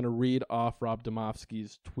video. I'm going to read off Rob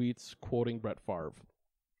Domofsky's tweets quoting Brett Favre.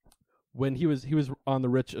 When he was on the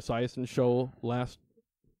Rich Esiason show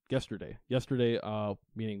yesterday,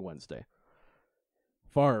 meaning Wednesday.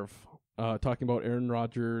 Favre talking about Aaron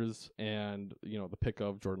Rodgers and the pick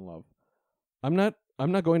of Jordan Love. I'm not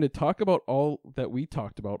going to talk about all that we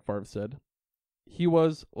talked about, Favre said. He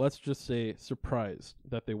was, let's just say, surprised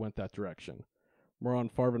that they went that direction. More on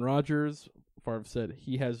Favre and Rodgers. Favre said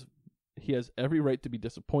he has every right to be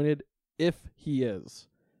disappointed if he is.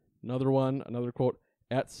 Another quote,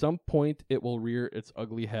 at some point it will rear its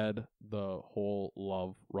ugly head, the whole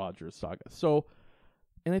Love Rodgers saga. So,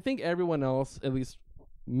 and I think everyone else, at least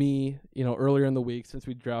me, earlier in the week since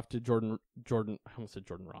we drafted Jordan, I almost said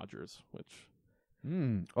Jordan Rodgers, which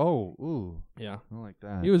Oh, ooh. Yeah. I like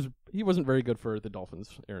that. He wasn't very good for the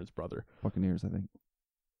Dolphins, Aaron's brother. Buccaneers, I think.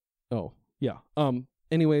 Oh, yeah.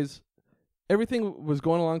 Anyways, everything was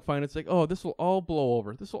going along fine. It's like, oh, this will all blow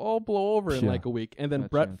over. In like a week. And then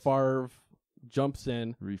Brett Favre jumps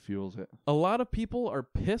in. Refuels it. A lot of people are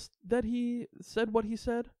pissed that he said what he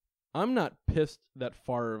said. I'm not pissed that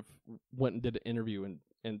Favre went and did an interview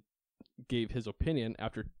and gave his opinion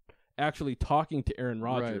after actually talking to Aaron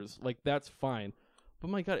Rodgers. Right. Like, that's fine. But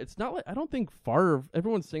my God, it's not like, I don't think Favre,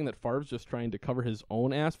 everyone's saying that Favre's just trying to cover his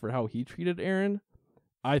own ass for how he treated Aaron.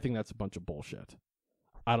 I think that's a bunch of bullshit.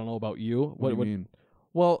 I don't know about you. What do you mean?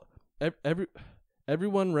 Well,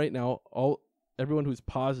 everyone right now, everyone who's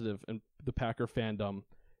positive in the Packer fandom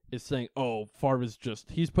is saying, "Oh, Favre is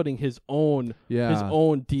he's putting his own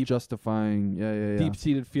deep justifying,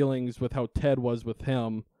 deep-seated feelings with how Ted was with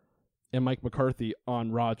him and Mike McCarthy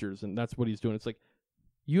on Rodgers, and that's what he's doing." It's like,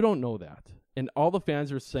 you don't know that, and all the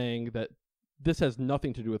fans are saying that this has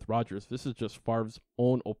nothing to do with Rodgers. This is just Favre's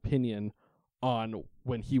own opinion on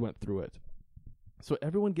when he went through it. So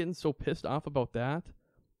everyone getting so pissed off about that,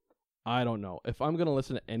 I don't know. If I'm going to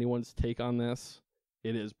listen to anyone's take on this,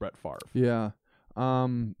 it is Brett Favre. Yeah.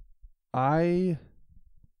 I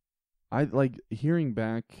like hearing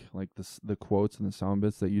back like the quotes and the sound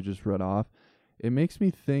bits that you just read off. It makes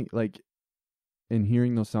me think, like, in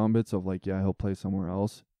hearing those sound bits of like, yeah, he'll play somewhere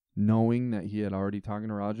else, knowing that he had already talking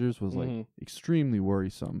to Rodgers was like extremely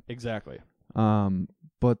worrisome. Exactly.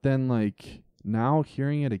 But then like now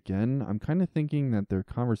hearing it again, I'm kind of thinking that their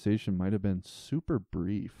conversation might have been super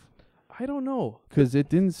brief. I don't know. Because it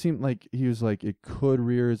didn't seem like he was like, it could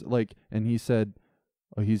rear his, like, and he said,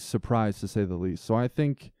 oh, he's surprised to say the least. So I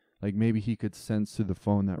think like maybe he could sense through the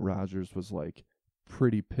phone that Rodgers was like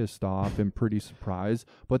pretty pissed off and pretty surprised.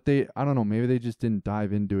 But I don't know, maybe they just didn't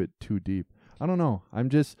dive into it too deep. I don't know.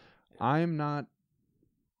 I'm not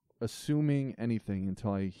assuming anything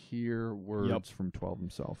until I hear words from 12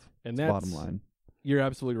 himself. And that's bottom line. You're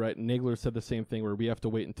absolutely right. Nagler said the same thing, where we have to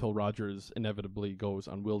wait until Rodgers inevitably goes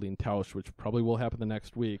unwieldy and Tausch, which probably will happen the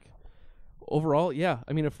next week. Overall, yeah.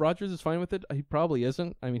 I mean, if Rodgers is fine with it, he probably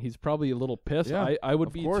isn't. I mean, he's probably a little pissed. Yeah, I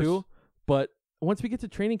would be too. But once we get to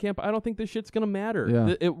training camp, I don't think this shit's going to matter.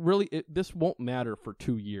 Yeah. This won't matter for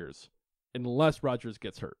 2 years unless Rodgers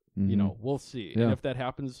gets hurt. Mm-hmm. We'll see. Yeah. And if that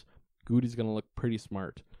happens, Goody's going to look pretty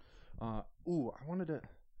smart. I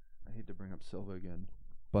hate to bring up Silva again,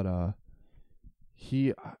 but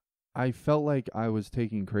I felt like I was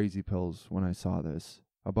taking crazy pills when I saw this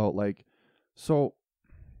about like the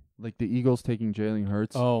Eagles taking Jalen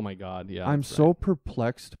Hurts. Oh my God, yeah. I'm so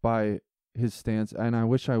perplexed by his stance, and I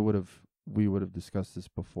wish we would have discussed this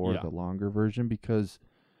before, the longer version, because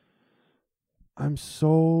I'm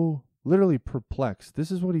so literally perplexed. This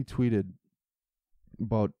is what he tweeted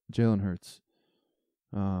about Jalen Hurts.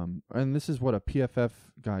 And this is what a PFF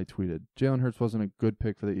guy tweeted. Jalen Hurts wasn't a good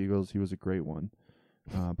pick for the Eagles. He was a great one.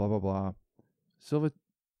 Blah, blah, blah. Silva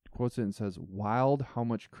quotes it and says, wild how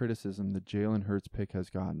much criticism the Jalen Hurts pick has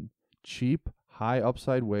gotten. Cheap, high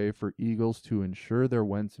upside way for Eagles to ensure their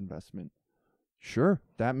Wentz investment. Sure,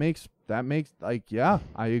 that makes like, yeah,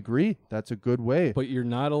 I agree. That's a good way. But you're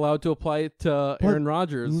not allowed to apply it to Aaron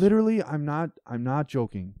Rodgers. Literally, I'm not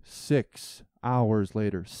joking. 6 hours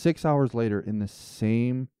later in the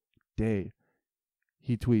same day,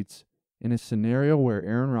 he tweets, in a scenario where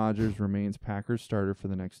Aaron Rodgers remains Packers starter for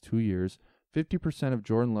the next 2 years, 50% of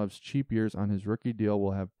Jordan Love's cheap years on his rookie deal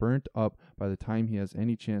will have burnt up by the time he has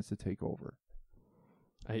any chance to take over.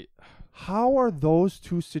 How are those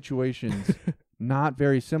two situations not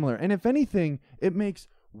very similar. And if anything, it makes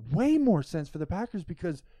way more sense for the Packers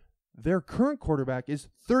because their current quarterback is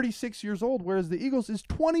 36 years old, whereas the Eagles is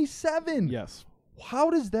 27. Yes. How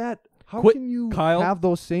does that? How Quit, can you Kyle, have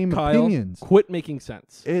those same Kyle, opinions? Quit making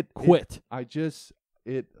sense. Quit. I can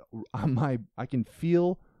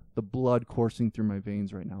feel the blood coursing through my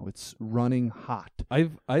veins right now. It's running hot.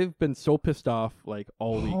 I've been so pissed off like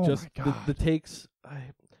all week. Just the takes.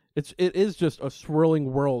 It is just a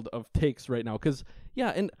swirling world of takes right now. Because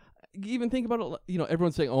and even think about it. You know,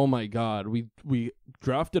 everyone's saying, "Oh my God, we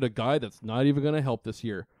drafted a guy that's not even going to help this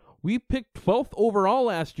year." We picked 12th overall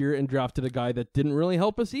last year and drafted a guy that didn't really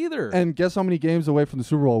help us either. And guess how many games away from the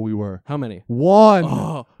Super Bowl we were? How many? 1.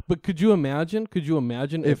 Oh, but could you imagine?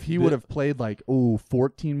 If he would have played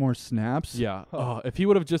 14 more snaps? Yeah. If he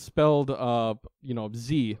would have just spelled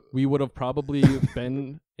Z, we would have probably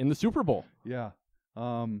been in the Super Bowl. Yeah.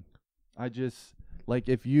 I just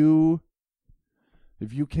if you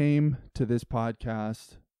came to this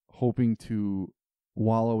podcast hoping to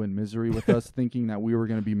wallow in misery with us, thinking that we were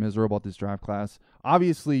going to be miserable at this draft class,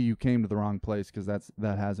 obviously you came to the wrong place because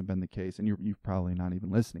that hasn't been the case, and you're probably not even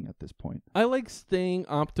listening at this point. I like staying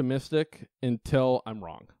optimistic until I'm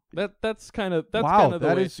wrong. That's kind of the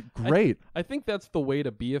that way. Is great. I think that's the way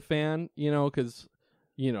to be a fan, because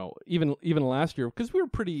even last year, because we were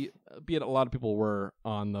pretty, be it a lot of people were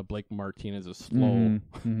on the Blake Martinez is slow.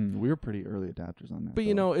 We were pretty early adapters on that. But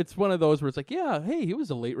it's one of those where it's like, yeah, hey, he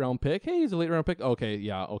was a late round pick. Hey, he's a late round pick. Okay,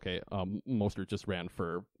 yeah, okay. Mostert just ran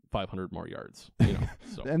for 500 more yards.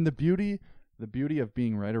 So. And the beauty of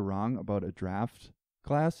being right or wrong about a draft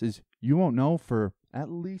class is you won't know for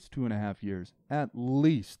at least 2.5 years. At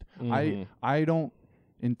least. Mm-hmm. I don't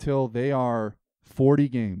until they are 40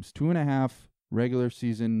 games, 2.5 regular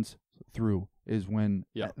seasons through is when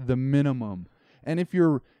the minimum. And if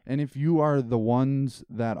you are the ones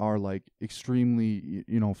that are extremely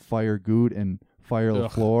fire good and fire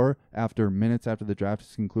LaFleur after minutes after the draft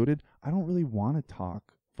is concluded, I don't really want to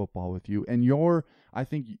talk football with you. And I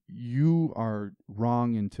think you are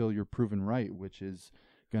wrong until you're proven right, which is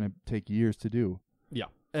going to take years to do. Yeah.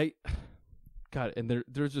 And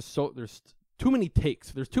there's too many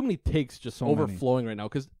takes. There's too many takes just so overflowing right now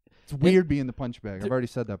because it's weird being the punch bag. I've already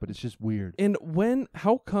said that, but it's just weird. And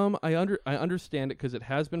how come I understand it because it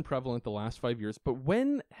has been prevalent the last 5 years, but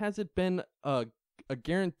when has it been a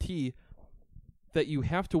guarantee that you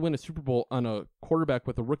have to win a Super Bowl on a quarterback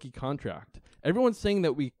with a rookie contract? Everyone's saying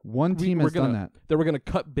that one team has done that. That we're going to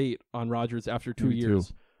cut bait on Rodgers after 2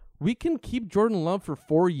 years. We can keep Jordan Love for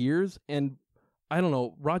 4 years, and I don't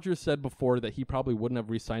know. Rodgers said before that he probably wouldn't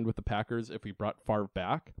have re-signed with the Packers if we brought Favre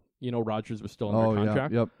back. Rodgers was still under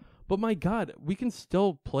contract. Yep. But my God, we can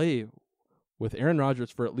still play with Aaron Rodgers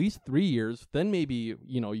for at least 3 years. Then maybe,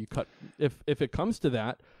 you cut if it comes to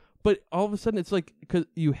that. But all of a sudden, it's because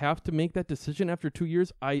you have to make that decision after 2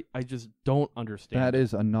 years. I just don't understand. That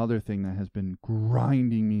is another thing that has been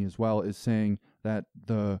grinding me as well, is saying that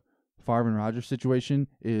the Favre and Rodgers situation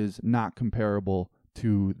is not comparable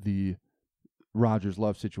to the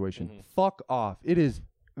Rodgers-Love situation. Mm-hmm. Fuck off. It is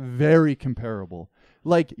very comparable.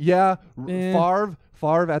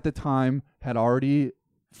 Favre at the time had already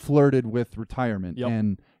flirted with retirement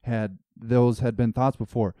and had been thoughts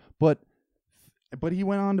before. But he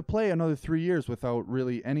went on to play another 3 years without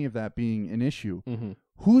really any of that being an issue. Mm-hmm.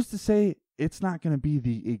 Who's to say it's not going to be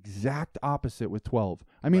the exact opposite with 12?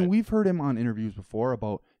 I mean, we've heard him on interviews before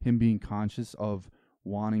about him being conscious of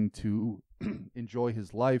wanting to enjoy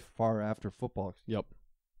his life far after football. Yep.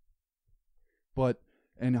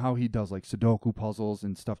 And how he does Sudoku puzzles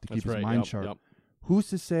and stuff to keep his mind sharp. Yep. Who's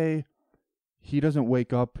to say he doesn't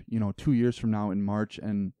wake up, 2 years from now in March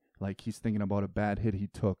and he's thinking about a bad hit he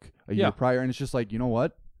took a year prior, and it's just you know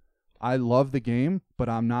what? I love the game, but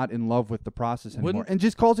I'm not in love with the process anymore, and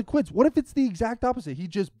just calls it quits. What if it's the exact opposite? He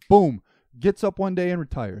just boom gets up one day and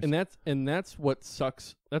retires. And that's what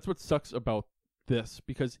sucks. That's what sucks about this,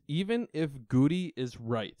 because even if Goody is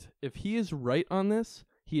right, if he is right on this,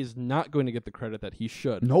 he is not going to get the credit that he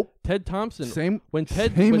should. Nope. Ted Thompson. When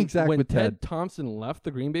Ted Thompson left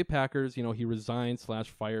the Green Bay Packers, he resigned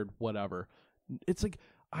 / fired, whatever. It's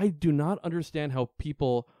I do not understand how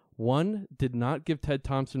people, one, did not give Ted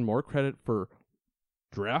Thompson more credit for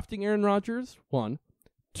drafting Aaron Rodgers, one.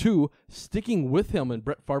 Two, sticking with him, and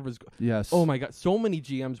Brett Favre was... Yes. Oh, my God. So many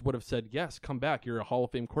GMs would have said, yes, come back. You're a Hall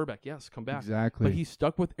of Fame quarterback. Yes, come back. Exactly. But he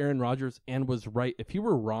stuck with Aaron Rodgers and was right. If he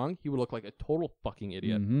were wrong, he would look like a total fucking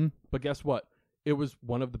idiot. Mm-hmm. But guess what? It was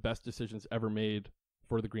one of the best decisions ever made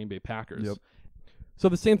for the Green Bay Packers. Yep. So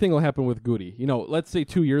the same thing will happen with Goody. Let's say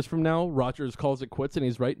 2 years from now, Rodgers calls it quits and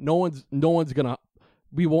he's right. No one's gonna.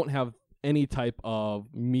 We won't have any type of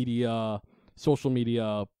media social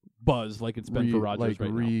media buzz like it's been for Rodgers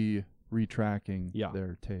right now. Retracking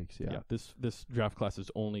their takes. Yeah. This draft class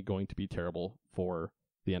is only going to be terrible for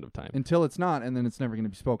the end of time until it's not, and then it's never going to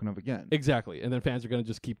be spoken of again. Exactly, and then fans are going to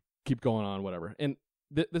just keep going on whatever. And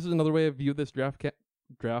this is another way I view this draft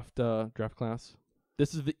class.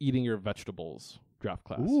 This is the eating your vegetables draft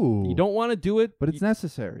class. Ooh. You don't want to do it, but it's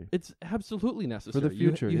necessary. It's absolutely necessary for the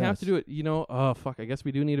future. You have to do it. Oh fuck! I guess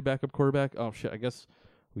we do need a backup quarterback. Oh shit! I guess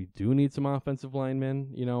we do need some offensive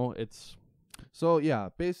linemen. It's so yeah.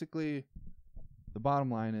 Basically, the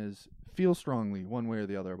bottom line is feel strongly one way or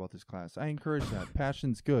the other about this class. I encourage that.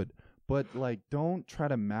 Passion's good, but don't try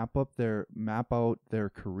to map out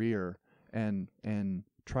their career and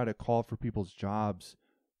try to call for people's jobs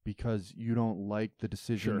because you don't like the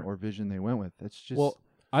decision or vision they went with. It's just... Well,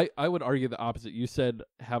 I would argue the opposite. You said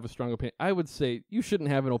have a strong opinion. I would say you shouldn't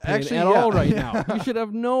have an opinion at all right now. You should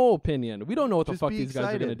have no opinion. We don't know what the fuck these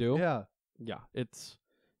guys are going to do. Yeah. Yeah,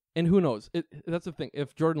 and who knows? That's the thing.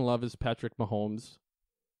 If Jordan Love is Patrick Mahomes,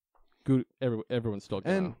 everyone's still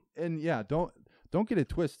going to... And yeah, don't get it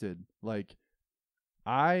twisted.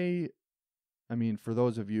 I mean, for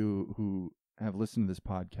those of you who have listened to this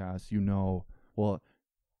podcast, you know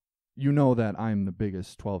that I'm the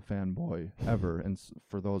biggest 12 fanboy ever, and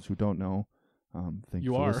for those who don't know, thank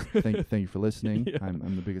you for listening. Yeah.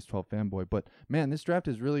 I'm the biggest 12 fanboy. But man, this draft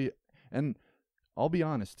is really, and I'll be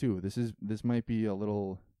honest too. This might be a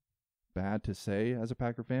little bad to say as a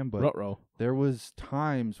Packer fan, but there was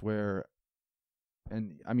times where,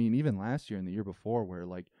 and I mean even last year and the year before, where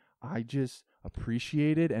I just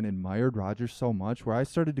appreciated and admired Rodgers so much, where I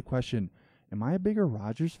started to question, am I a bigger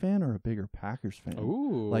Rodgers fan or a bigger Packers fan?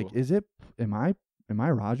 Ooh. Am I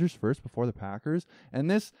Rodgers first before the Packers?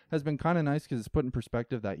 And this has been kind of nice because it's put in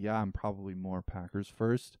perspective that, yeah, I'm probably more Packers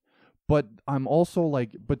first. But I'm also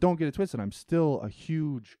but don't get it twisted, I'm still a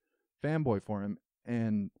huge fanboy for him.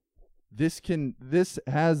 And this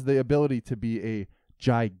has the ability to be a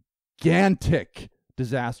gigantic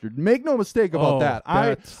disaster. Make no mistake about that.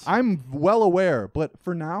 I'm well aware, but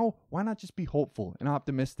for now, why not just be hopeful and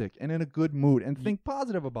optimistic and in a good mood and think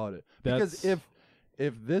positive about it? Because if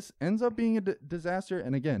this ends up being a disaster,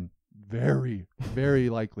 and again, very, very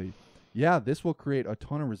likely, yeah, this will create a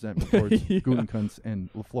ton of resentment towards Gutekunst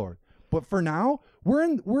and LaFleur. But for now, we're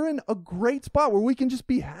in a great spot where we can just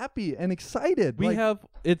be happy and excited.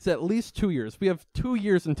 It's at least 2 years. We have 2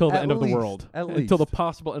 years until the end of the world. Until the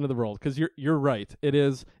possible end of the world. Because you're right. It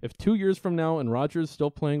is, if 2 years from now and Rodgers is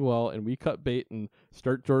still playing well and we cut bait and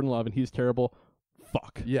start Jordan Love and he's terrible,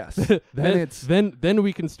 fuck. Yes. Then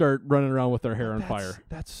we can start running around with our hair on fire.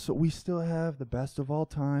 We still have the best of all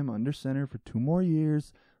time under center for 2 more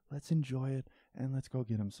years. Let's enjoy it and let's go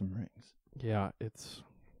get him some rings. Yeah,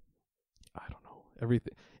 I don't know,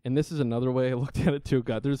 everything. And this is another way I looked at it too.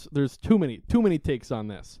 God, there's too many takes on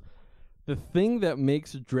this. The thing that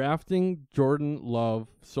makes drafting Jordan Love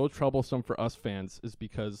so troublesome for us fans is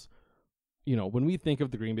because, when we think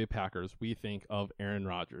of the Green Bay Packers, we think of Aaron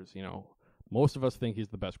Rodgers. Most of us think he's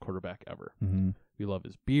the best quarterback ever. Mm-hmm. We love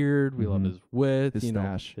his beard. We love his wit. His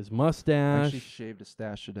stash. His mustache. I actually shaved a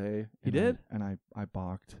stash today. He did? And I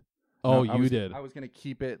balked. Oh, you did. I was going to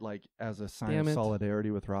keep it as a sign of solidarity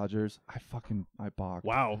with Rodgers. I balked.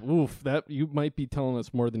 Wow. Oof. That you might be telling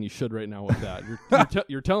us more than you should right now with that.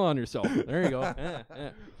 You're telling on yourself. There you go.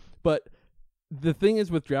 But the thing is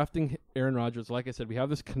with drafting Aaron Rodgers, like I said, we have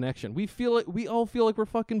this connection. We all feel like we're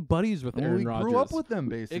fucking buddies with Aaron Rodgers. We grew up with them,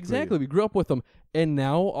 basically. Exactly. We grew up with them. And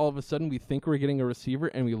now all of a sudden we think we're getting a receiver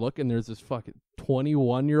and we look and there's this fucking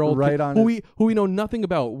 21-year-old kid who we know nothing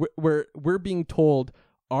about. We're being told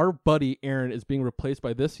our buddy Aaron is being replaced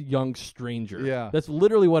by this young stranger. Yeah. That's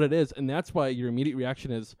literally what it is. And that's why your immediate reaction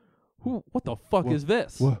is, what the fuck is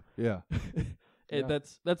this? Yeah.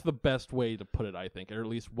 That's the best way to put it, I think, or at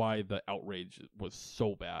least why the outrage was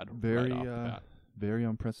so bad. Very, right off the bat. Very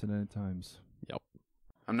unprecedented times. Yep.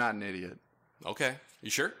 I'm not an idiot. Okay. You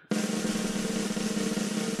sure?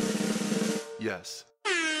 Yes.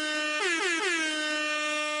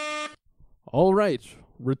 All right.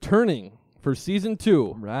 Returning for season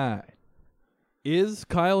 2. Right. Is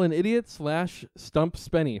Kyle an idiot / Stump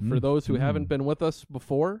Spenny? For those who haven't been with us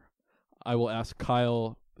before, I will ask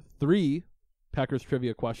Kyle 3 Packers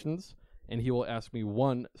trivia questions, and he will ask me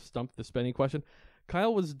 1 Stump the Spenny question.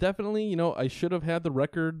 Kyle was definitely, I should have had the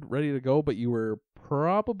record ready to go, but you were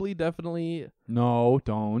probably definitely... No,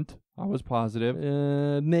 don't. I was positive.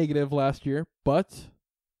 Negative last year, but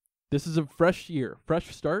this is a fresh year,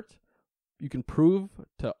 fresh start. You can prove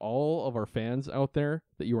to all of our fans out there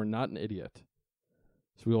that you are not an idiot.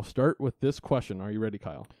 So we'll start with this question. Are you ready,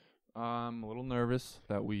 Kyle? I'm a little nervous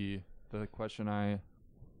that the question I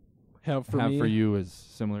have for have me. for you is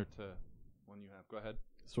similar to one you have. Go ahead.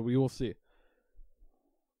 So we will see.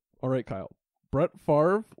 All right, Kyle. Brett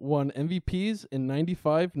Favre won MVPs in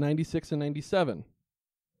 95, 96, and 97.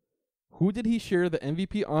 Who did he share the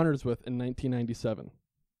MVP honors with in 1997?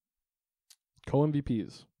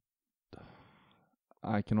 Co-MVPs.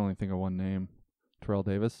 I can only think of one name. Terrell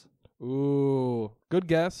Davis. Ooh, good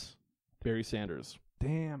guess. Barry Sanders.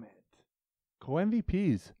 Damn it.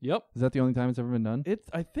 Co-MVPs. Yep. Is that the only time it's ever been done?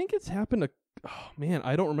 I think it's happened oh man,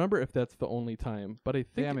 I don't remember if that's the only time, but I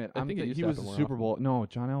think Damn it. I think it used he to was happen the more Super often. Bowl. No,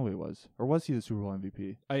 John Elway was. Or was he the Super Bowl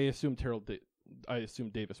MVP? I assume I assume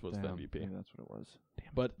Davis was the MVP. Maybe that's what it was.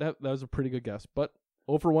 But that was a pretty good guess. But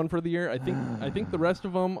 0 for 1 for the year. I think the rest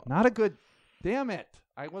of them. Not a good. Damn it.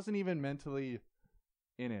 I wasn't even mentally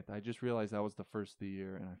in it. I just realized that was the first of the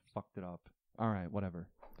year and I fucked it up. All right, whatever.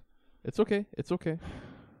 It's okay. It's okay.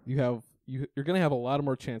 You're gonna have a lot of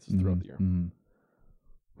more chances throughout the year. Mm-hmm.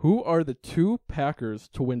 Who are the 2 Packers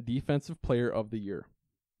to win Defensive Player of the Year?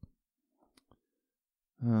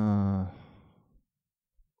 Do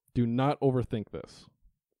not overthink this.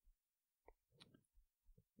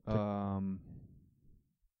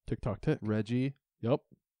 Tick tock tick. Reggie. Yep.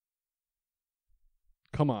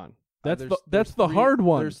 Come on. That's There's the three- hard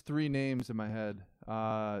one. There's 3 names in my head.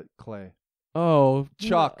 Clay. Oh,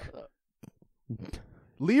 Chuck.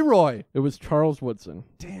 Leroy. It was Charles Woodson.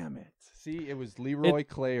 Damn it. See, it was Leroy,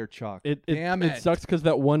 Clay, or Chuck. Damn it. It sucks because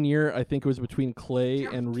that one year, I think it was between Clay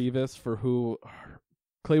and Revis for who.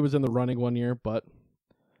 Clay was in the running one year, but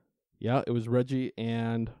yeah, it was Reggie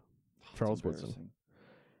and Charles Woodson.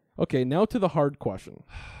 Okay, now to the hard question.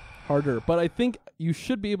 Harder, but I think you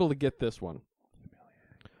should be able to get this one.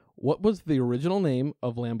 What was the original name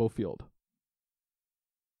of Lambeau Field?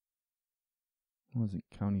 What was it,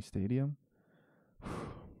 County Stadium?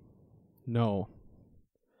 No.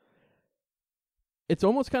 It's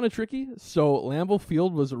almost kind of tricky. So Lambeau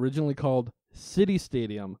Field was originally called City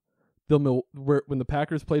Stadium. When the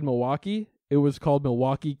Packers played Milwaukee, it was called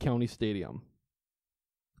Milwaukee County Stadium.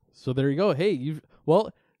 So there you go. Hey, you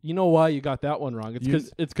know why you got that one wrong.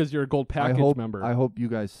 It's because you're a gold package member. I hope you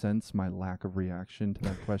guys sense my lack of reaction to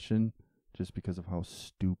that question just because of how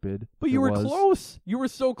stupid But you were close. You were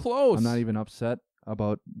so close. I'm not even upset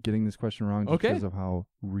about getting this question wrong just because of how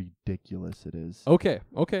ridiculous it is. Okay.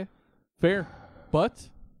 Fair. But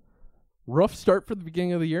rough start for the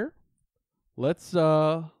beginning of the year. Let's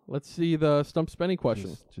see the stump spending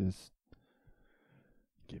question. Just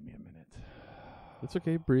give me a minute. It's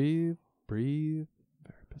okay. Breathe. Very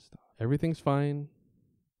pissed off. Everything's fine.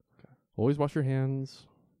 Okay. Always wash your hands.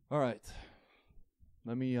 All right.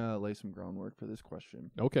 Let me lay some groundwork for this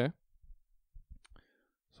question. Okay.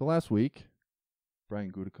 So last week,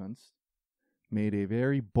 Brian Gutekunst made a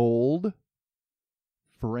very bold,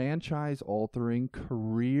 franchise-altering,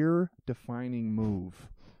 career-defining move,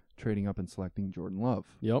 trading up and selecting Jordan Love.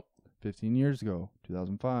 Yep. 15 years ago,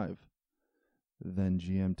 2005. Then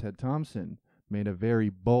GM Ted Thompson made a very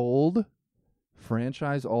bold,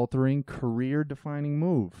 franchise-altering, career-defining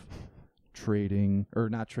move, selecting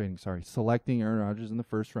Aaron Rodgers in the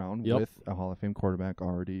first round with a Hall of Fame quarterback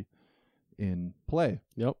already in play.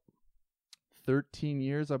 Yep. 13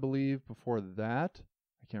 years, I believe, before that.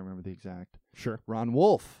 I can't remember the exact. Sure. Ron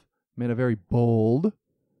Wolf made a very bold,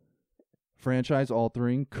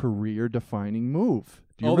 franchise-altering, career-defining move.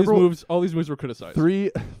 Do you remember all these moves were criticized.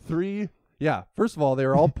 Three. Yeah. First of all, they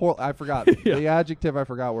were all I forgot the adjective. I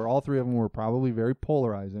forgot where all 3 of them were probably very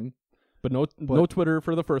polarizing. But no Twitter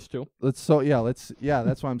for the first 2. That's what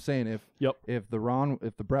I'm saying. If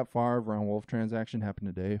the Brett Favre Ron Wolf transaction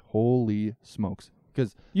happened today, holy smokes!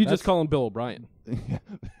 Because you just call him Bill O'Brien.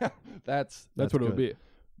 that's what it would be.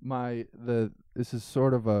 This is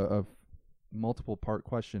sort of a multiple part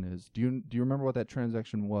question. Is do you remember what that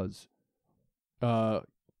transaction was?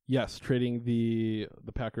 Yes, trading the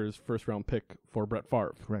Packers first round pick for Brett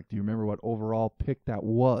Favre. Correct. Do you remember what overall pick that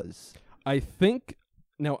was? I think.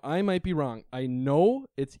 Now, I might be wrong. I know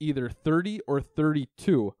it's either 30 or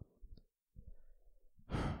 32.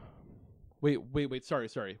 Wait.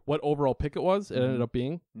 Sorry. What overall pick it was? It ended up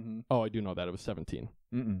being? Mm-hmm. Oh, I do know that. It was 17.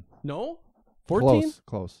 Mm-mm. No? 14?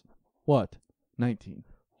 Close. What? 19.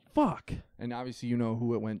 Fuck. And obviously you know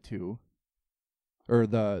who it went to. Or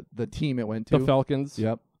the team it went to. The Falcons.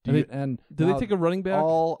 Yep. Did they take a running back?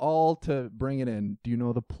 All to bring it in. Do you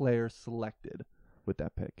know the player selected with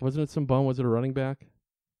that pick? Wasn't it some bum? Was it a running back?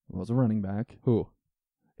 It was a running back. Who?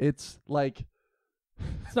 It's like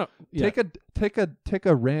it's not. Yeah. Take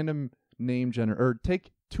a random name or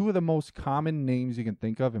take 2 of the most common names you can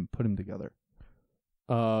think of and put them together.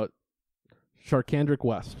 Sharkandrick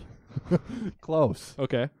West. Close.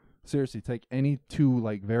 Okay. Seriously, take any two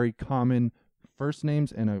like very common first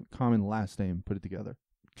names and a common last name, put it together.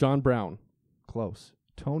 John Brown. Close.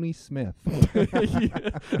 Tony Smith.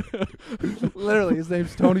 Literally, his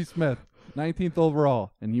name's Tony Smith. 19th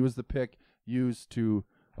overall, and he was the pick used to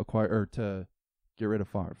acquire or to get rid of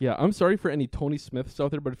Favre. Yeah, I'm sorry for any Tony Smiths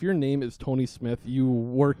out there, but if your name is Tony Smith, you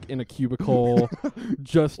work in a cubicle,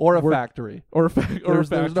 or a factory, or a factory.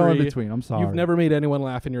 There's no in between. I'm sorry. You've never made anyone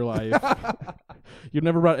laugh in your life. You've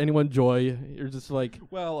never brought anyone joy. You're just like,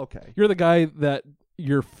 well, okay. You're the guy that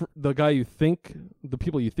the guy you think, the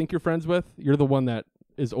people you think you're friends with. You're the one that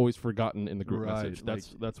is always forgotten in the group message.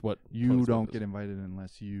 That's what you don't get invited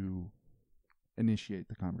unless you initiate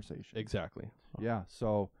the conversation. Exactly. Yeah.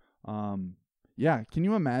 So, yeah. Can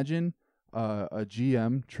you imagine a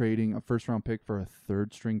GM trading a first-round pick for a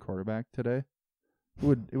third-string quarterback today?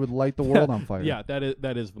 It would light the world on fire. Yeah,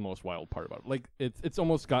 that is the most wild part about it. Like it's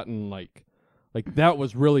almost gotten like that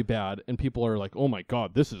was really bad, and people are like, oh my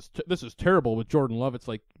god, this is terrible with Jordan Love. It's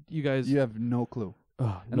like you have no clue,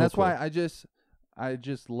 and that's why I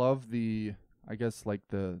just love the. I guess like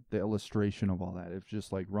the illustration of all that. It's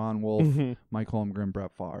just like Ron Wolf, Mike Holmgren,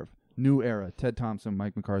 Brett Favre. New era. Ted Thompson,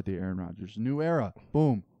 Mike McCarthy, Aaron Rodgers. New era.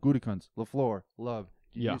 Boom. Gutekunst, LaFleur, Love.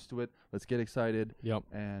 Get used to it. Let's get excited. Yep.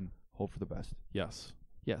 And hope for the best. Yes.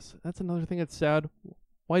 That's another thing that's sad.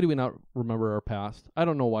 Why do we not remember our past? I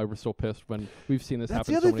don't know why we're so pissed when we've seen this happen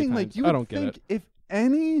so many times. That's the other thing. Like, you would think if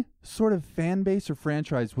any sort of fan base or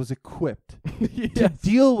franchise was equipped to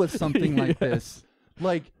deal with something like this,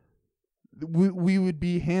 like, we would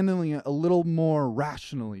be handling it a little more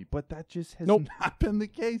rationally, but that just has not been the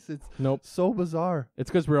case. It's so bizarre. It's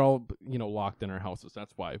because we're all locked in our houses.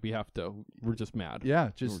 That's why we're just mad. Yeah,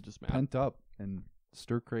 we're just mad. Pent up and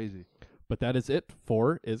stir crazy. But that is it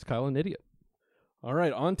for Is Kyle an Idiot? All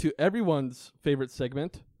right, on to everyone's favorite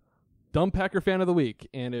segment, Dumb Packer Fan of the Week.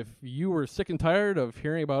 And if you were sick and tired of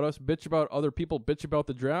hearing about us bitch about other people bitch about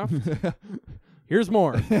the draft, here's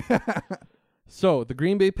more. So, the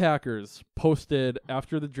Green Bay Packers posted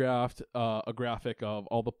after the draft a graphic of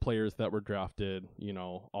all the players that were drafted,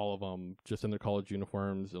 all of them just in their college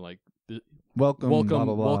uniforms and like, welcome blah, blah,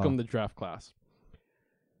 blah. Welcome the draft class.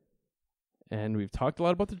 And we've talked a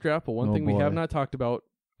lot about the draft, but one thing we have not talked about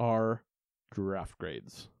are draft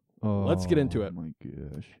grades. Oh, let's get into it. Oh my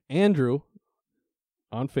gosh. Andrew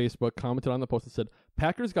on Facebook commented on the post and said,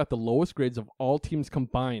 Packers got the lowest grades of all teams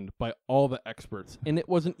combined by all the experts, and it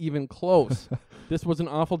wasn't even close. This was an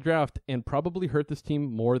awful draft and probably hurt this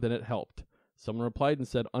team more than it helped. Someone replied and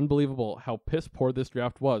said, unbelievable how piss poor this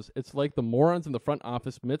draft was. It's like the morons in the front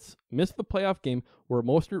office missed the playoff game where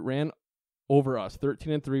Mostert ran over us,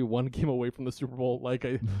 13-3, one game away from the Super Bowl. Like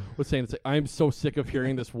I was saying, it's like, I'm so sick of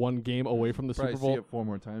hearing this one game away from the Super Bowl. See it 4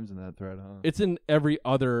 more times in that thread, huh? It's in every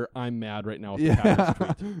other I'm mad right now with the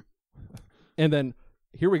Packers tweet. And then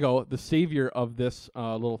here we go. The savior of this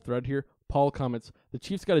little thread here, Paul comments, the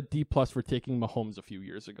Chiefs got a D+ for taking Mahomes a few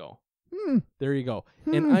years ago. There you go.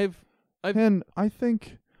 And I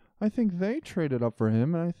think they traded up for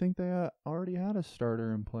him, and I think they already had a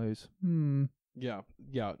starter in place. Yeah.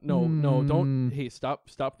 No, don't. Hey, stop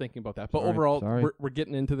thinking about that. But overall, we're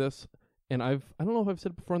getting into this, and I don't know if I've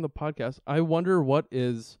said it before on the podcast. I wonder what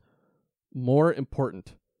is more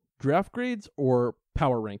important, draft grades or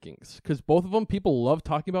power rankings? Because both of them, people love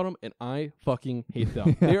talking about them, and I fucking hate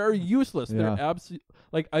them. They are useless. They're absolutely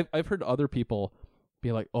like I've heard other people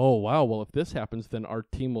be like, oh wow, well if this happens, then our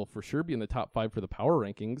team will for sure be in the top 5 for the power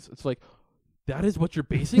rankings. It's like, that is what you're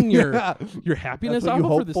basing your happiness off of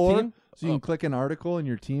for this team? So you can click an article and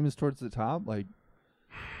your team is towards the top? Like,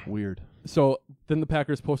 weird. So then the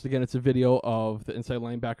Packers post again. It's a video of the inside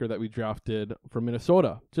linebacker that we drafted from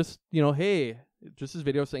Minnesota. Just, hey, just this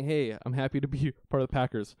video saying, hey, I'm happy to be part of the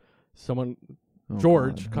Packers. Someone,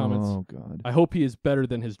 George, comments, oh, God. I hope he is better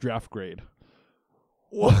than his draft grade.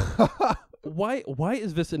 Why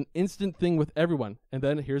is this an instant thing with everyone? And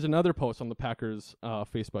then here's another post on the Packers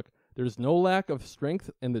Facebook. There's no lack of strength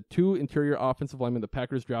in the 2 interior offensive linemen the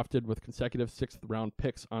Packers drafted with consecutive 6th-round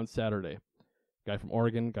picks on Saturday. Guy from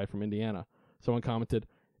Oregon, guy from Indiana. Someone commented,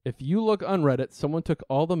 if you look on Reddit, someone took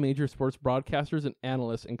all the major sports broadcasters and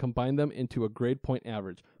analysts and combined them into a grade point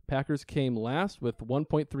average. Packers came last with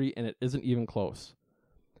 1.3, and it isn't even close.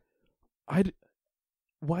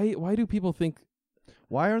 Why do people think...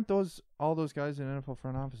 Why aren't all those guys in NFL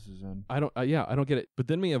front offices then? I don't get it. But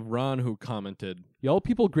then we have Ron who commented, y'all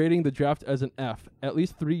people grading the draft as an F, at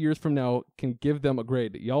least 3 years from now can give them a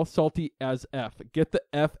grade. Y'all salty as F. Get the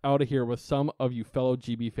F out of here with some of you fellow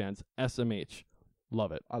GB fans. SMH.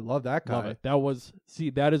 Love it. I love that guy. Love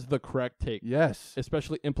it. That is the correct take. Yes.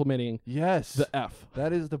 Especially implementing Yes. the F.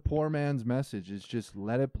 That is the poor man's message. Is just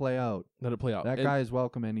let it play out. Let it play out. That guy is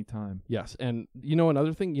welcome anytime. Yes. And you know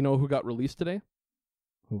another thing? You know who got released today?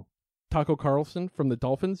 Who? Taco Carlson from the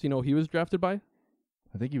Dolphins. You know who he was drafted by?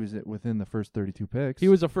 I think he was within the first 32 picks. He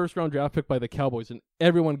was a first-round draft pick by the Cowboys, and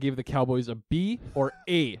everyone gave the Cowboys a B or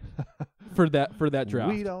A for that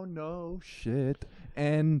draft. We don't know shit.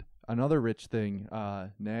 And another rich thing,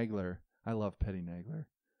 Nagler. I love Petty Nagler.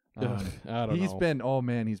 I don't know. He's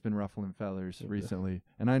been ruffling feathers recently,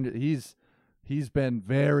 and he's been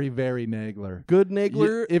very, very Nagler. Good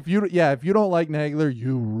Nagler. If you don't like Nagler,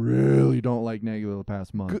 you really don't like Nagler the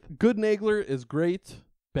past month. Good Nagler is great.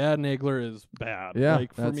 Bad Nagler is bad. Yeah,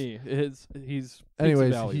 like for me, he's.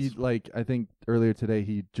 Anyways, I think earlier today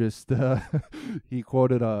he just he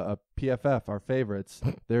quoted a PFF, our favorites,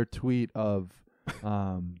 their tweet of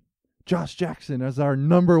Josh Jackson as our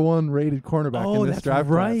number 1 rated cornerback in this draft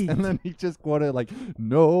class. And then he just quoted like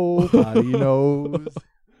nobody knows.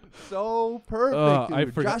 So perfect. I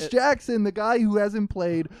forgot Josh Jackson, the guy who hasn't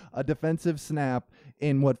played a defensive snap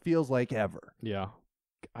in what feels like ever. Yeah.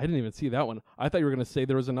 I didn't even see that one. I thought you were going to say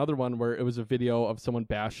there was another one where it was a video of someone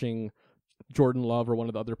bashing Jordan Love or one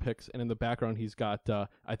of the other picks, and in the background he's got,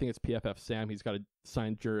 I think it's PFF Sam, he's got a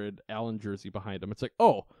signed Jared Allen jersey behind him. It's like,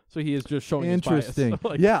 oh, so he is just showing interesting. his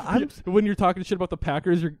bias. Yeah, when you're talking shit about the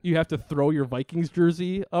Packers, you have to throw your Vikings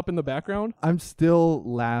jersey up in the background. I'm still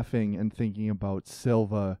laughing and thinking about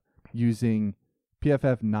Silva using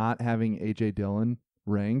PFF not having AJ Dillon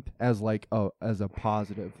ranked as like as a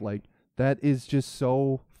positive. Like, that is just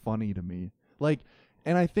so funny to me. Like,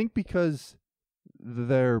 and I think because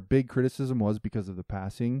their big criticism was because of the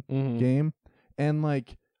passing game. And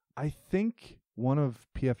like, I think one of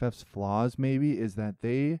PFF's flaws maybe is that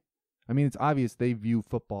it's obvious they view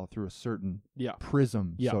football through a certain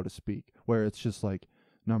prism, so to speak, where it's just like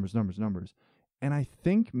numbers. And I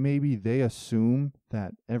think maybe they assume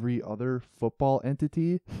that every other football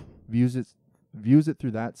entity views it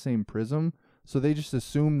through that same prism. So they just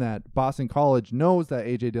assume that Boston College knows that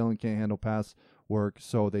A.J. Dillon can't handle pass work,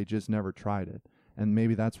 so they just never tried it. And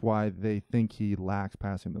maybe that's why they think he lacks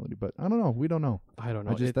passing ability. But I don't know. We don't know. I don't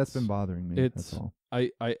know. That's been bothering me. That's all.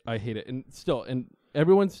 I hate it. And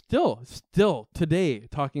everyone's still today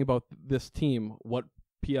talking about this team, what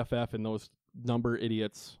PFF and those number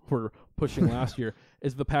idiots were pushing last year,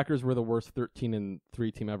 is the Packers were the worst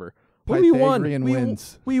 13-3 team ever. But we won.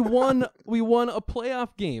 We won a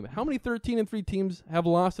playoff game. How many 13-3 teams have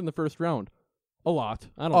lost in the first round? A lot.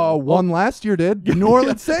 I don't know. One last year did. The New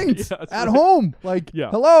Orleans Saints at home. Like, yeah.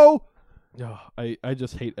 Hello. I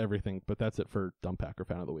just hate everything. But that's it for Dumb Packer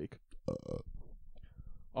Fan of the Week.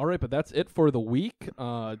 All right, but that's it for the week.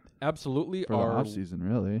 Absolutely. For our off-season,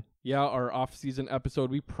 really. Yeah, our off-season episode.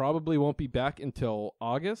 We probably won't be back until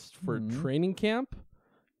August for training camp.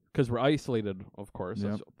 Because we're isolated, of course. Yep.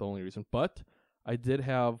 That's the only reason. But I did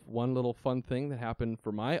have one little fun thing that happened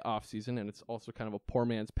for my off-season, and it's also kind of a poor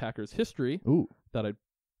man's Packers history that I'd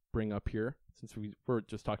bring up here, since we were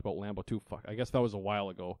just talking about Lambeau too. Fuck, I guess that was a while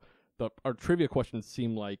ago. Our trivia questions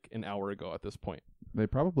seem like an hour ago at this point. They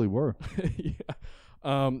probably were.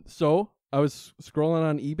 Yeah. So I was scrolling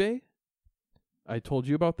on eBay. I told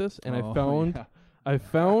you about this, and I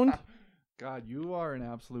found... God, you are an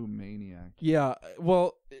absolute maniac. Yeah,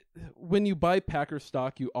 well, when you buy Packer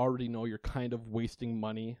stock, you already know you're kind of wasting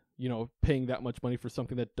money, paying that much money for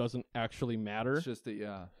something that doesn't actually matter. It's just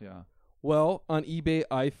yeah. Well, on eBay,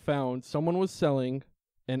 I found someone was selling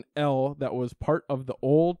an L that was part of the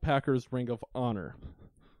old Packers Ring of Honor.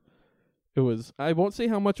 It was, I won't say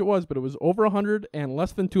how much it was, but it was over $100 and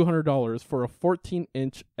less than $200 for a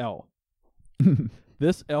 14-inch L.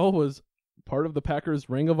 This L was part of the Packers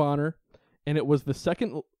Ring of Honor. And it was the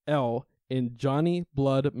second L in Johnny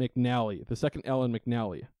Blood McNally, the second L in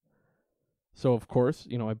McNally. So, of course,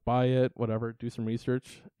 I buy it, whatever, do some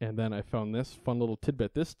research, and then I found this fun little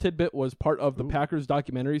tidbit. This tidbit was part of the Packers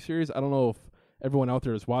documentary series. I don't know if everyone out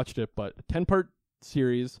there has watched it, but a 10-part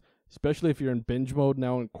series, especially if you're in binge mode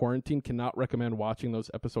now in quarantine, cannot recommend watching those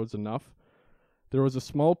episodes enough. There was a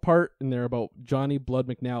small part in there about Johnny Blood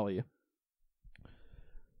McNally.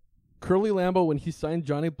 Curly Lambeau, when he signed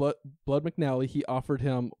Johnny Blood McNally, he offered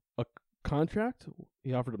him a contract.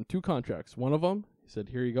 He offered him 2 contracts. One of them, he said,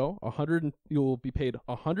 "Here you go, you'll be paid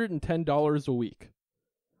 $110 a week."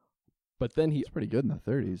 But then it's pretty good in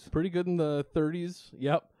the 30s. Pretty good in the 30s.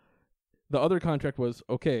 Yep. The other contract was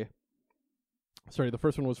the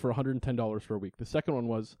first one was for $110 for a week. The second one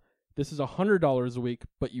was, this is $100 a week,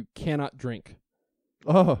 but you cannot drink.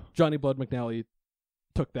 Oh, Johnny Blood McNally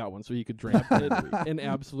took that one so he could drink an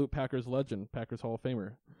absolute Packers legend, Packers Hall of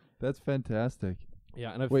Famer. That's fantastic.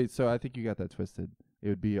 Yeah, and wait, so I think you got that twisted. It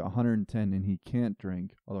would be 110 and he can't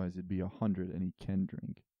drink. Otherwise, it'd be 100 and he can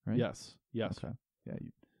drink. Right? Yes. Okay. Yeah.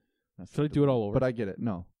 Should I do it all over? But I get it.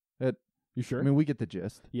 No. You sure? I mean, we get the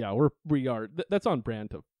gist. Yeah, we are. That's on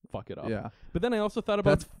brand to fuck it up. Yeah. But then I also thought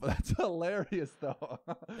about that's hilarious though.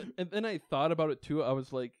 And then I thought about it too. I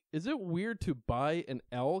was like, is it weird to buy an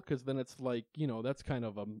L? Because then it's like, that's kind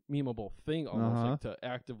of a memeable thing almost, like to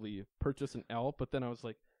actively purchase an L. But then I was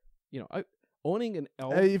like, owning an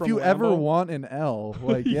L. Hey, if you ever want an L,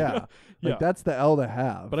 like that's the L to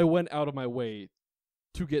have. But I went out of my way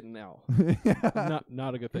to get an L.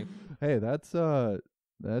 Not a good thing. Hey,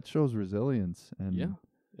 that shows resilience and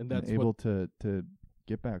that's able to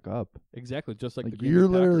get back up. Exactly, just like the you're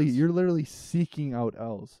literally seeking out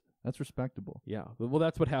L's. That's respectable. Yeah, well,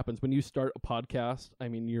 that's what happens when you start a podcast. I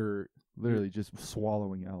mean, you're literally just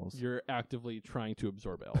swallowing L's. You're actively trying to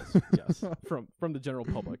absorb L's. Yes, from the general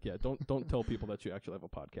public. Yeah, don't tell people that you actually have a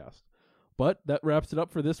podcast. But that wraps it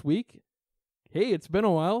up for this week. Hey, it's been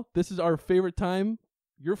a while. This is our favorite time.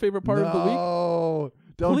 Your favorite part of the week. No,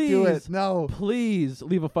 don't do it. No. Please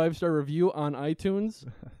leave a 5-star review on iTunes.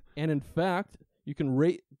 And in fact, you can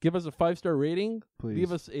give us a 5-star rating. Please.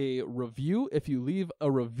 Leave us a review. If you leave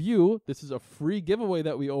a review, this is a free giveaway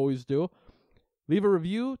that we always do. Leave a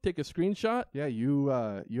review, take a screenshot. Yeah, you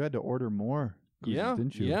had to order more koozies,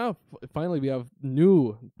 didn't you? Yeah. Finally, we have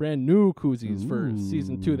brand new koozies for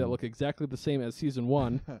season 2 that look exactly the same as season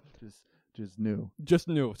 1. Just new. Just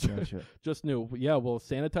new. Gotcha. Just new. Yeah, we'll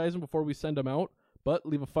sanitize them before we send them out. But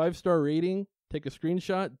leave a 5-star rating, take a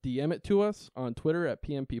screenshot, DM it to us on Twitter at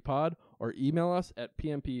PMP Pod, or email us at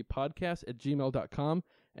pmppodcast@gmail.com,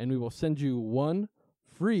 and we will send you one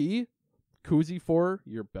free koozie for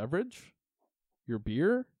your beverage, your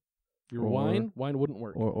beer, your wine. Wine wouldn't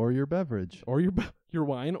work. Or your beverage. Or your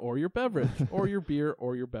wine, or your beverage, or your beer,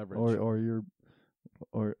 or your beverage. Or your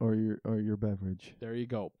beverage. There you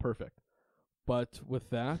go. Perfect. But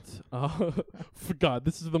with that, God,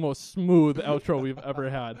 this is the most smooth outro we've ever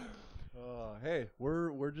had. Hey,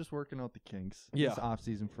 we're just working out the kinks. Yeah. It's off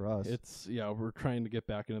season for us. We're trying to get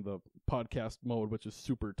back into the podcast mode, which is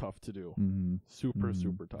super tough to do. Mm-hmm. Super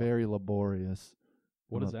tough. Very laborious.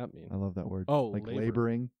 What does that mean? I love that word. Oh, like labor.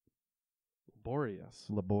 laboring. Laborious.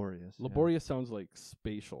 Yeah. Sounds like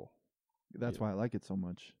spatial. That's why I like it so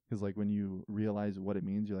much. Because like when you realize what it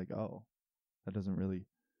means, you're like, oh, that doesn't really,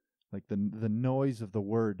 like the noise of the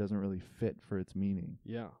word doesn't really fit for its meaning.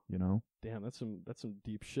 Yeah. You know? Damn, that's some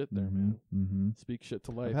deep shit there, man. Mm-hmm. Speak shit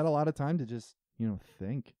to life. I've had a lot of time to just,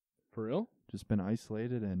 think. For real? Just been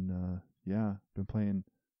isolated and, been playing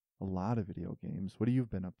a lot of video games. What have you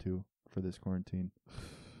been up to for this quarantine?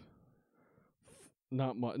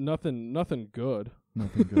 Not much. Nothing good.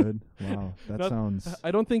 Nothing good. Wow, that sounds.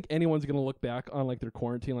 I don't think anyone's gonna look back on like their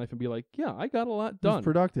quarantine life and be like, "Yeah, I got a lot done." It's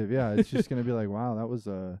productive. Yeah, it's just gonna be like, "Wow, that was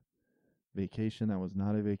a vacation. That was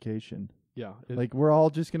not a vacation." Yeah, like we're all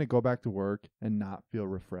just gonna go back to work and not feel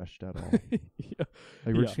refreshed at all. Yeah.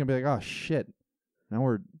 Like we're just gonna be like, "Oh shit,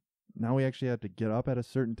 now we actually have to get up at a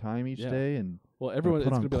certain time each day and everyone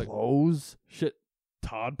put on gonna be clothes." Like, shit,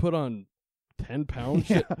 Todd put on 10 pounds.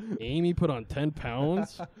 Shit, Amy put on 10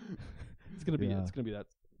 pounds. It's gonna be that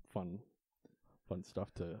fun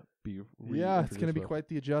stuff to be. Yeah, it's gonna be quite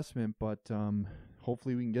the adjustment, but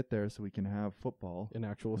hopefully we can get there so we can have football in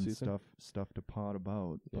actual season stuff to pod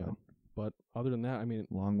about. But other than that, I mean,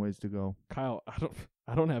 long ways to go. Kyle,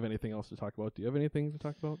 I don't have anything else to talk about. Do you have anything to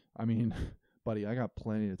talk about? I mean, buddy, I got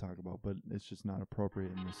plenty to talk about, but it's just not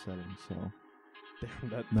appropriate in this setting. So.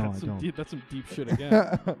 Damn, that's some deep shit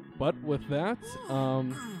again. But with that,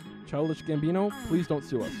 Childish Gambino, please don't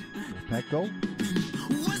sue us. Let Pat go.